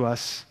mercy to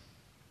us.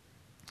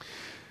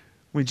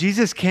 When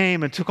Jesus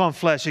came and took on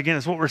flesh, again,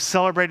 it's what we're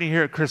celebrating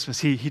here at Christmas.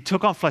 He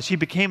took on flesh. He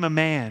became a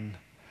man.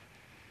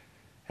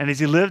 And as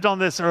he lived on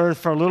this earth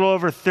for a little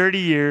over 30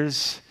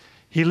 years,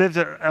 he lived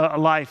a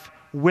life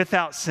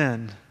without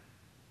sin,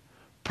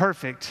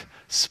 perfect,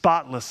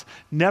 spotless,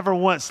 never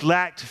once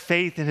lacked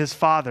faith in his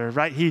Father,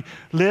 right? He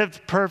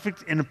lived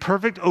perfect in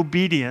perfect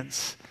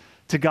obedience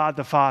to God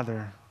the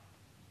Father.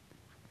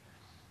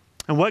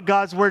 And what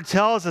God's word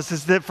tells us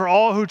is that for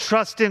all who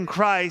trust in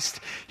Christ,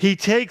 he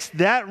takes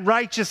that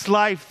righteous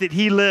life that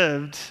he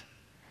lived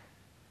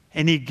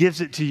and he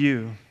gives it to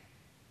you.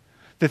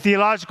 The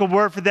theological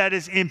word for that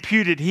is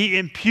imputed. He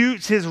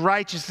imputes his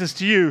righteousness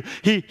to you.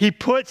 He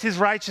puts his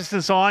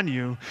righteousness on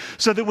you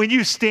so that when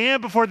you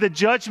stand before the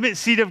judgment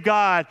seat of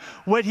God,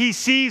 what he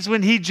sees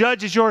when he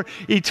judges your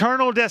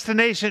eternal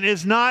destination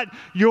is not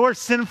your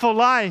sinful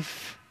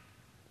life.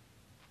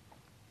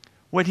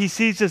 What he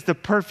sees is the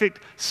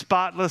perfect,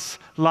 spotless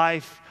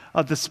life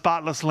of the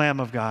spotless Lamb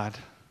of God.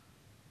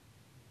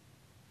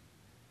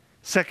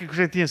 2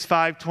 Corinthians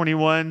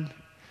 5:21,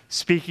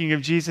 speaking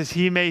of Jesus,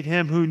 he made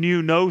him who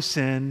knew no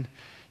sin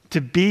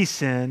to be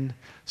sin,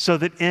 so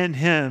that in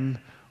him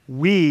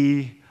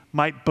we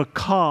might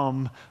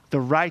become the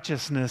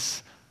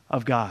righteousness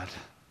of God.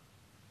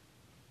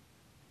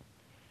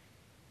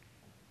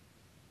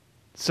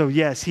 So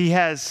yes, he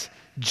has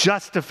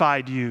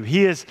justified you.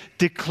 He has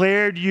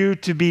declared you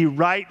to be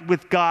right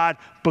with God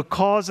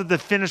because of the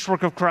finished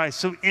work of Christ.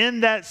 So in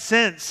that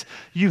sense,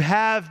 you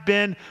have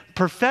been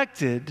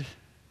perfected.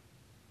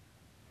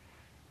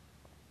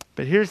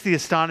 But here's the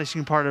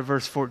astonishing part of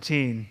verse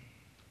 14.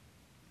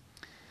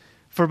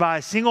 For by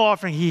a single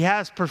offering he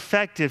has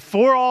perfected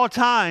for all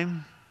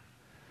time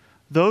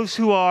those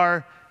who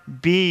are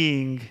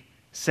being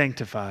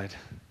sanctified.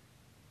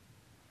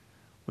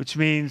 Which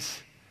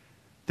means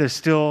there's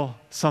still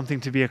something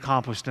to be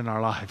accomplished in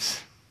our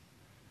lives.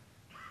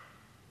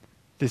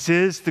 This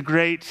is the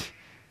great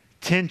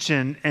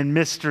tension and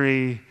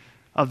mystery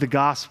of the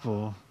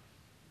gospel.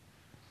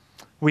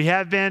 We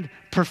have been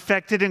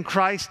perfected in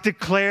Christ,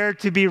 declared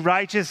to be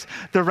righteous,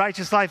 the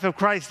righteous life of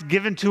Christ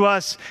given to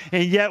us,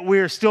 and yet we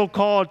are still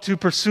called to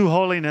pursue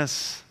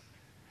holiness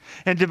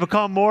and to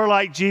become more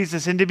like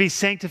Jesus and to be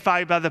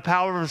sanctified by the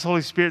power of his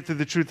Holy Spirit through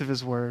the truth of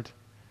his word.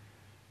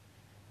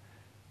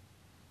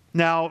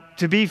 Now,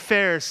 to be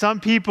fair, some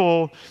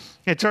people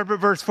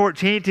interpret verse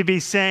 14 to be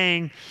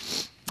saying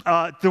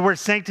the word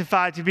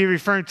sanctified to be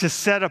referring to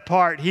set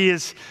apart. We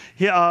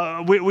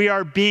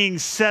are being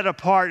set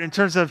apart in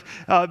terms of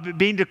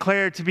being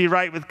declared to be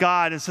right with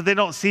God. And so they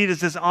don't see it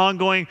as this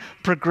ongoing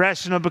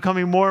progression of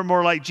becoming more and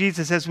more like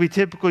Jesus as we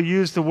typically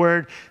use the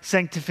word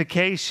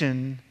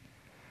sanctification.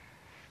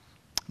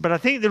 But I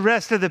think the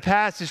rest of the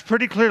passage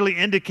pretty clearly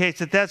indicates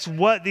that that's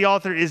what the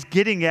author is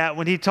getting at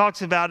when he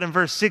talks about in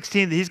verse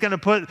 16 that he's going to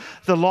put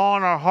the law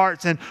in our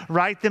hearts and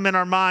write them in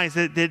our minds,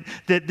 that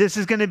this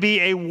is going to be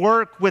a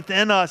work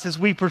within us as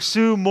we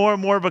pursue more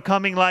and more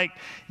becoming like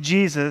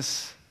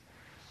Jesus.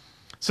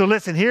 So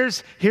listen,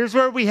 here's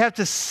where we have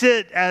to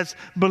sit as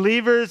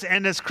believers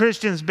and as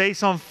Christians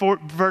based on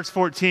verse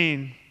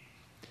 14.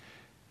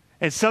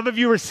 And some of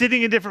you are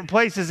sitting in different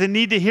places and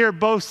need to hear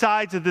both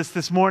sides of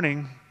this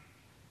morning.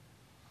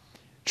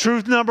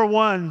 Truth number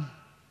one,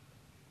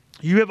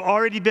 you have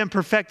already been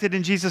perfected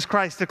in Jesus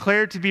Christ,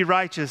 declared to be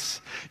righteous.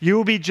 You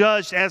will be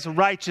judged as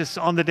righteous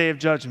on the day of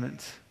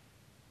judgment.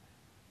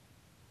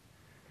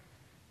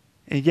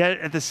 And yet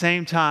at the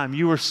same time,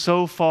 you are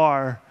so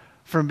far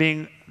from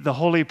being the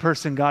holy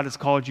person God has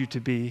called you to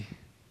be.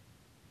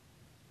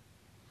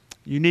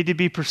 You need to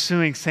be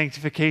pursuing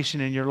sanctification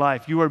in your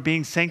life. You are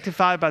being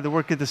sanctified by the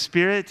work of the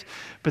Spirit,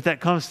 but that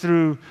comes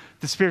through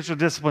the spiritual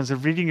disciplines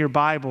of reading your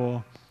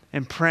Bible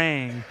and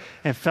praying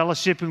and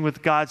fellowshipping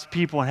with God's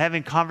people and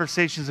having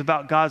conversations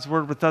about God's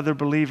word with other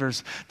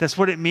believers. That's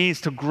what it means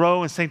to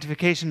grow in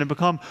sanctification and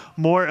become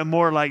more and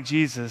more like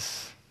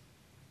Jesus.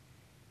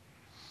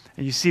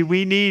 And you see,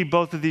 we need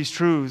both of these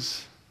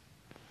truths.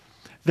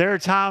 There are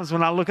times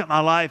when I look at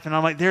my life and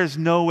I'm like, there's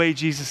no way,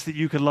 Jesus, that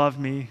you could love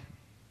me.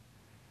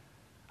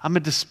 I'm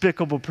a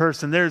despicable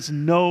person. There's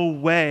no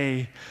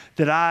way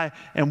that I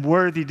am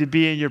worthy to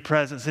be in your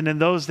presence. And in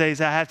those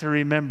days, I have to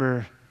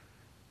remember,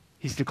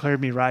 he's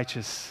declared me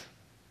righteous.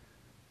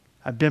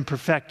 I've been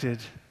perfected.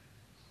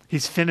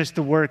 He's finished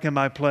the work in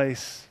my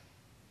place.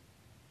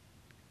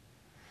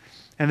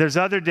 And there's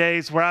other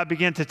days where I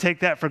begin to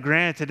take that for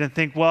granted and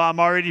think, well, I'm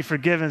already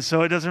forgiven,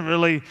 so it doesn't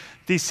really,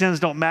 these sins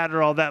don't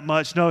matter all that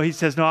much. No, he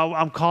says, no,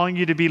 I'm calling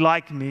you to be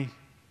like me.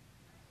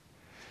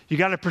 You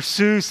got to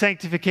pursue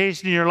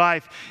sanctification in your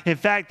life. In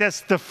fact,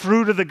 that's the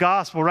fruit of the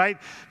gospel, right?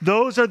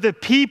 Those are the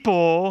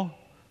people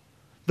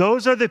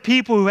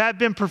who have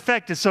been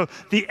perfected. So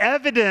the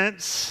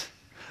evidence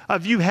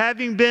of you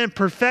having been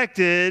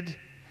perfected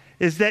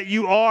is that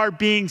you are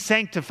being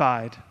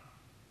sanctified.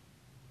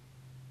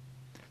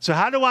 So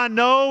how do I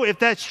know if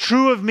that's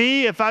true of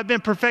me, if I've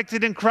been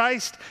perfected in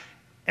Christ?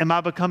 Am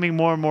I becoming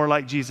more and more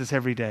like Jesus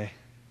every day?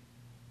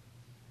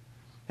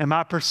 Am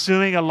I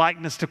pursuing a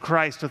likeness to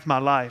Christ with my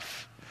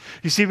life?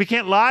 You see, we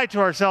can't lie to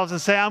ourselves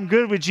and say, I'm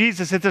good with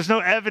Jesus if there's no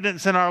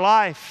evidence in our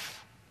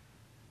life.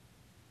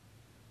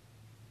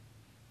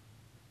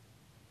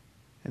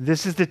 And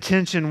this is the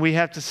tension we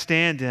have to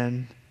stand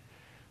in,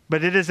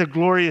 but it is a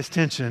glorious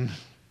tension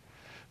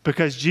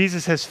because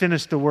Jesus has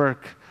finished the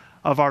work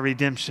of our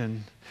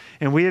redemption.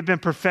 And we have been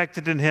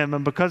perfected in him.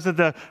 And because of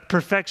the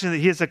perfection that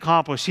he has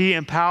accomplished, he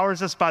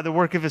empowers us by the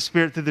work of his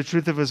Spirit through the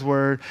truth of his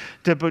word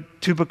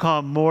to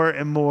become more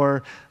and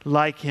more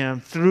like him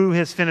through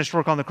his finished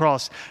work on the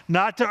cross.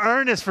 Not to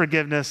earn his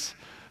forgiveness,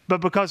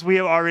 but because we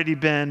have already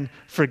been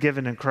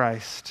forgiven in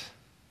Christ.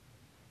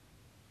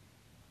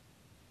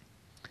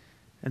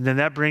 And then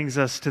that brings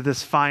us to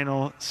this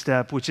final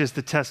step, which is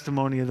the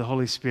testimony of the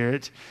Holy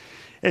Spirit.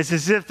 It's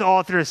as if the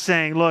author is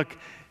saying, look,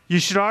 you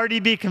should already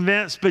be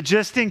convinced, but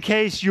just in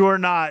case you're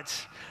not,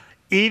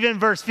 even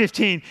verse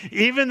 15,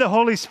 even the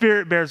Holy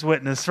Spirit bears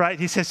witness, right?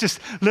 He says, just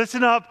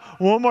listen up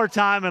one more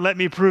time and let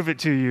me prove it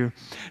to you.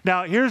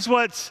 Now, here's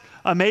what's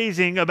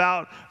amazing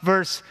about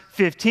verse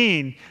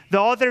 15. The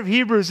author of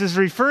Hebrews is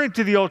referring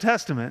to the Old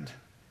Testament.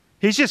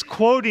 He's just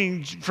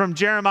quoting from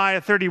Jeremiah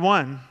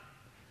 31.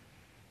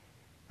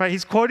 Right?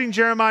 He's quoting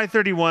Jeremiah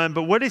 31,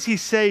 but what does he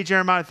say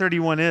Jeremiah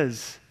 31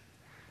 is?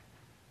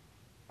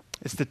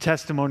 It's the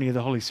testimony of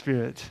the Holy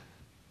Spirit.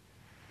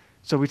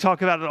 So we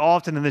talk about it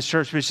often in this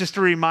church, but it's just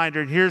a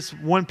reminder. And here's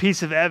one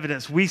piece of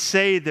evidence. We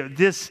say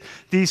that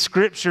these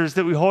scriptures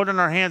that we hold in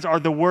our hands are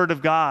the Word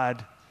of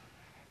God.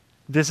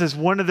 This is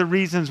one of the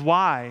reasons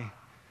why.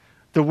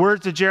 The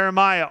words of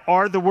Jeremiah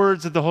are the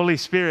words of the Holy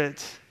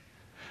Spirit.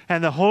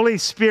 And the Holy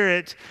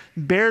Spirit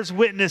bears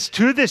witness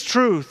to this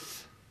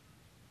truth.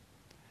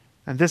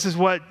 And this is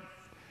what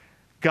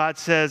God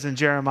says in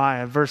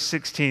Jeremiah, verse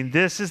 16,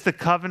 this is the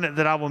covenant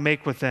that I will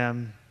make with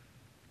them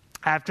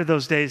after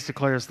those days,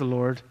 declares the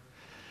Lord.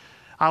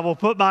 I will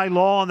put my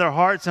law on their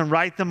hearts and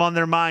write them on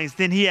their minds.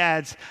 Then he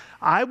adds,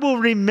 I will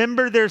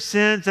remember their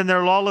sins and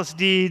their lawless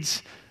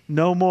deeds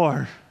no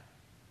more.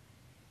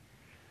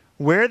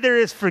 Where there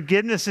is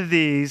forgiveness of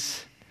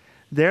these,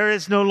 there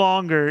is no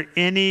longer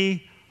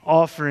any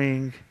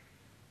offering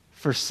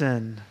for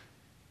sin.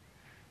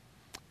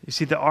 You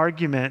see, the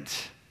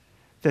argument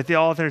that the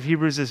author of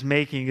Hebrews is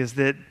making is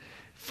that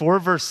for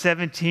verse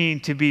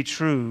 17 to be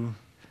true,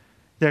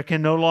 there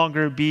can no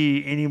longer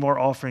be any more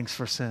offerings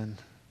for sin.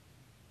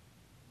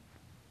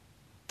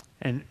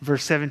 And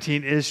verse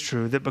 17 is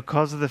true, that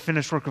because of the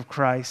finished work of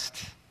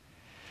Christ,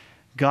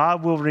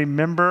 God will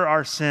remember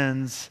our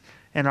sins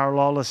and our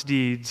lawless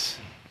deeds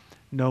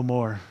no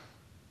more.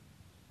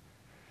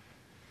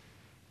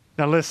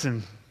 Now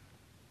listen,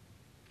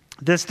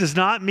 this does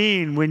not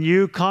mean when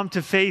you come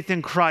to faith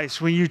in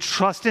Christ, when you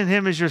trust in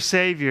him as your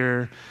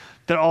Savior,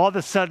 that all of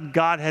a sudden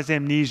God has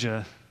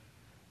amnesia.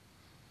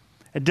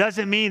 It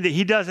doesn't mean that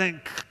he doesn't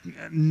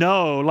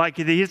know, like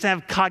that he doesn't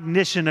have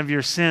cognition of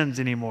your sins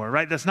anymore,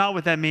 right? That's not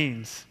what that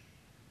means.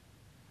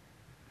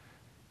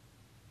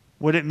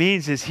 What it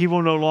means is he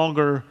will no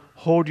longer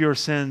hold your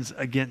sins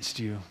against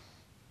you.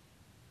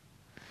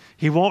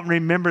 He won't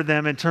remember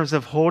them in terms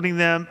of holding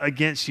them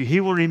against you. He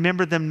will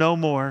remember them no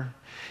more.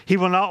 He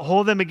will not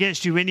hold them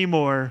against you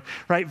anymore,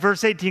 right?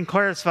 Verse 18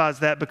 clarifies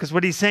that because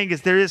what he's saying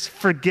is there is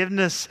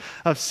forgiveness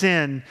of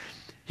sin.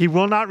 He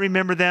will not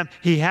remember them.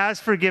 He has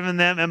forgiven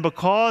them. And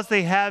because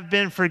they have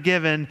been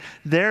forgiven,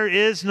 there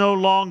is no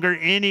longer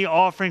any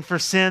offering for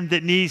sin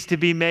that needs to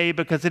be made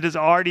because it has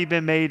already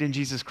been made in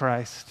Jesus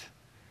Christ.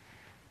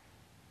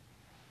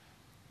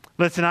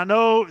 Listen, I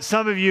know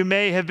some of you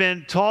may have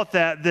been taught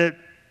that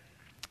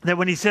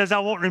when he says, I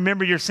won't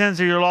remember your sins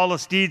or your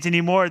lawless deeds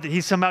anymore, that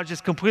he somehow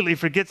just completely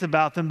forgets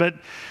about them. But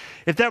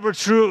if that were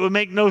true, it would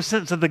make no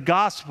sense of the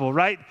gospel,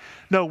 right?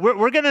 No,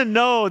 we're going to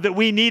know that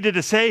we needed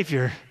a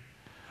Savior,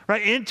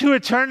 right? Into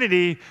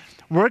eternity,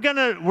 we're going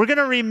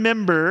to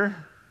remember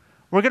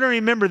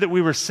that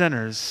we were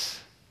sinners.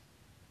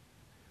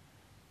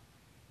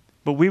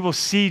 But we will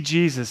see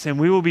Jesus and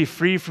we will be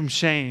free from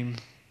shame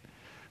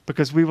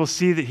because we will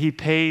see that he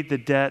paid the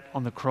debt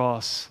on the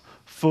cross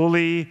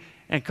fully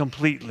and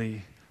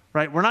completely.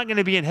 Right? We're not going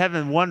to be in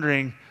heaven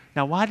wondering,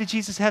 now why did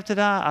Jesus have to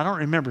die? I don't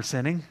remember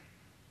sinning.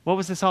 What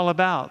was this all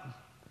about?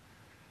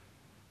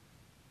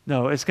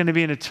 No, it's going to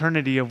be an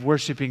eternity of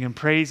worshiping and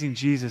praising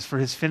Jesus for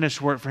his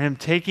finished work, for him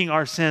taking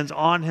our sins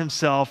on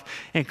himself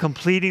and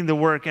completing the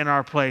work in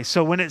our place.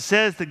 So when it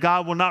says that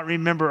God will not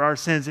remember our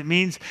sins, it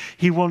means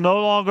he will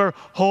no longer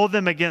hold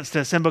them against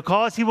us. And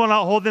because he will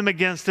not hold them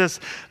against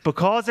us,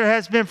 because there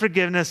has been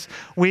forgiveness,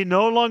 we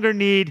no longer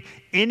need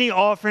any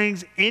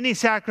offerings, any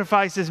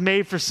sacrifices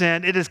made for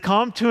sin. It has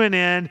come to an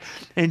end,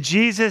 and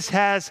Jesus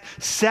has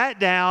sat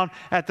down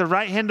at the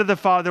right hand of the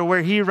Father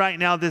where he right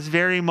now, this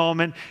very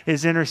moment,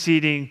 is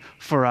interceding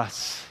for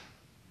us.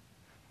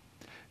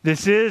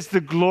 This is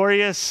the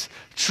glorious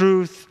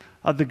truth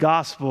of the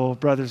gospel,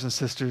 brothers and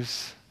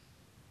sisters.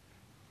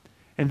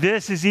 And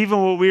this is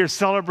even what we are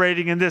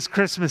celebrating in this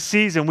Christmas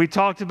season. We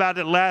talked about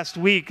it last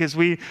week as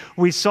we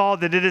saw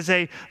that it is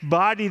a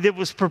body that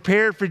was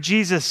prepared for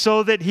Jesus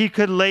so that he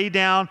could lay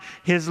down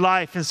his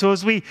life. And so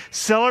as we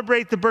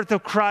celebrate the birth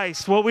of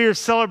Christ, what we are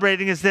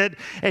celebrating is that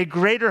a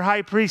greater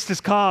high priest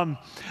has come,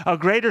 a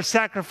greater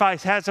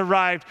sacrifice has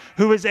arrived,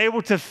 who is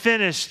able to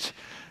finish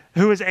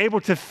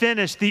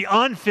the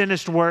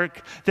unfinished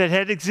work that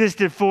had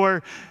existed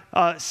for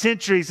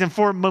centuries and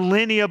for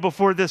millennia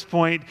before this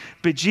point.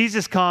 But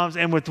Jesus comes,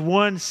 and with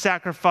one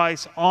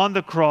sacrifice on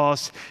the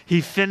cross,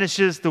 he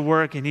finishes the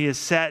work, and he is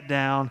sat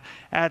down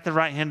at the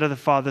right hand of the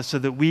Father so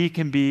that we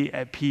can be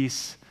at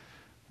peace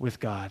with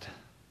God.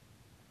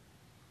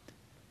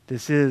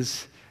 This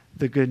is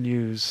the good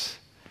news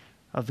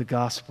of the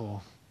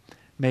gospel.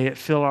 May it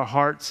fill our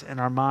hearts and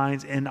our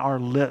minds and our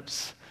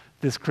lips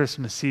this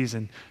Christmas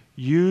season.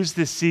 Use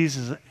this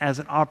season as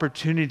an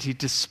opportunity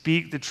to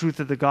speak the truth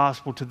of the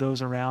gospel to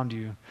those around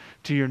you,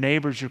 to your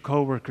neighbors, your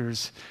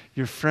coworkers,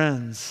 your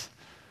friends.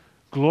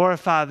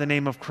 Glorify the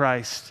name of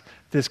Christ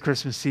this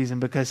Christmas season,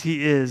 because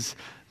he is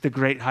the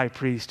great high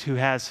priest who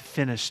has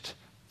finished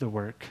the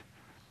work.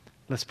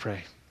 Let's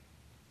pray.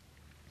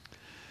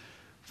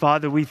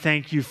 Father, we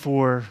thank you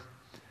for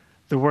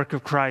the work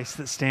of Christ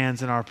that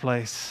stands in our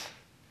place.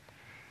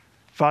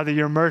 Father,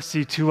 your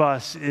mercy to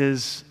us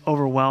is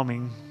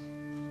overwhelming.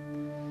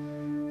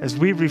 As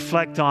we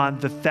reflect on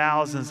the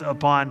thousands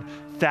upon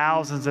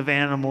thousands of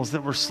animals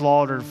that were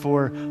slaughtered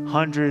for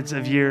hundreds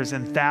of years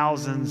and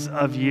thousands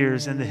of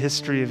years in the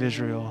history of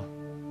Israel,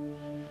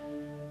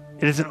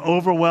 it is an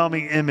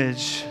overwhelming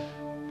image,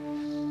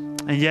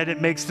 and yet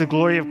it makes the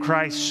glory of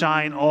Christ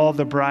shine all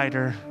the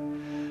brighter,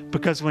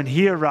 because when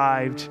he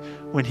arrived,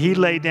 when he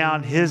laid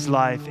down his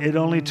life, it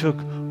only took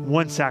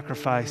one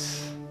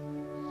sacrifice.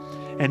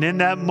 And in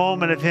that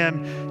moment of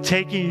him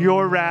taking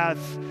your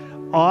wrath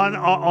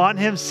on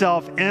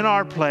himself in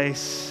our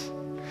place,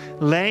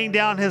 laying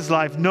down his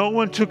life. No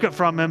one took it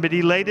from him, but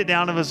he laid it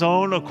down of his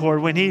own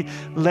accord. When he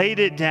laid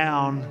it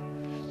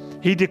down,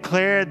 he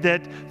declared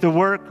that the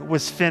work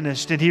was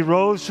finished, and he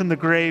rose from the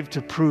grave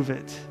to prove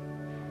it.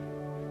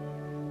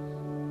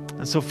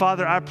 And so,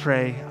 Father, I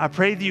pray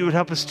that you would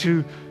help us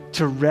to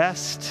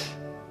rest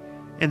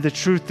in the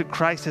truth that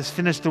Christ has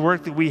finished the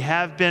work, that we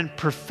have been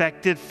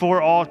perfected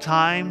for all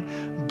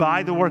time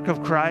by the work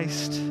of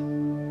Christ.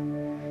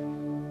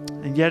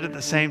 And yet at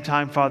the same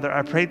time, Father,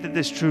 I pray that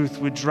this truth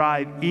would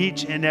drive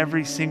each and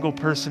every single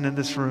person in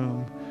this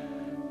room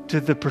to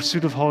the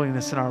pursuit of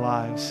holiness in our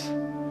lives.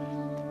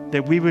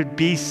 That we would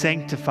be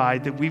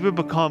sanctified, that we would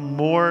become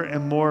more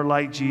and more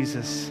like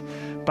Jesus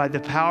by the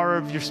power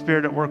of your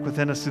Spirit at work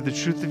within us through the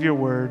truth of your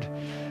word,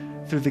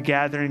 through the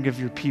gathering of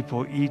your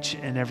people each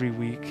and every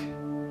week.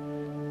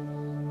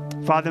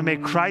 Father, may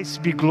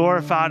Christ be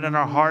glorified in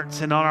our hearts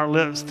and on our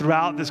lips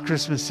throughout this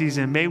Christmas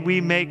season. May we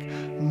make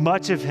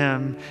much of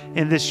him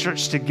in this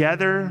church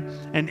together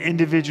and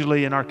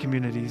individually in our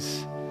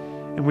communities.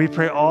 And we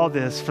pray all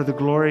this for the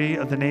glory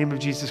of the name of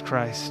Jesus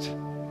Christ.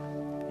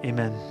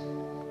 Amen.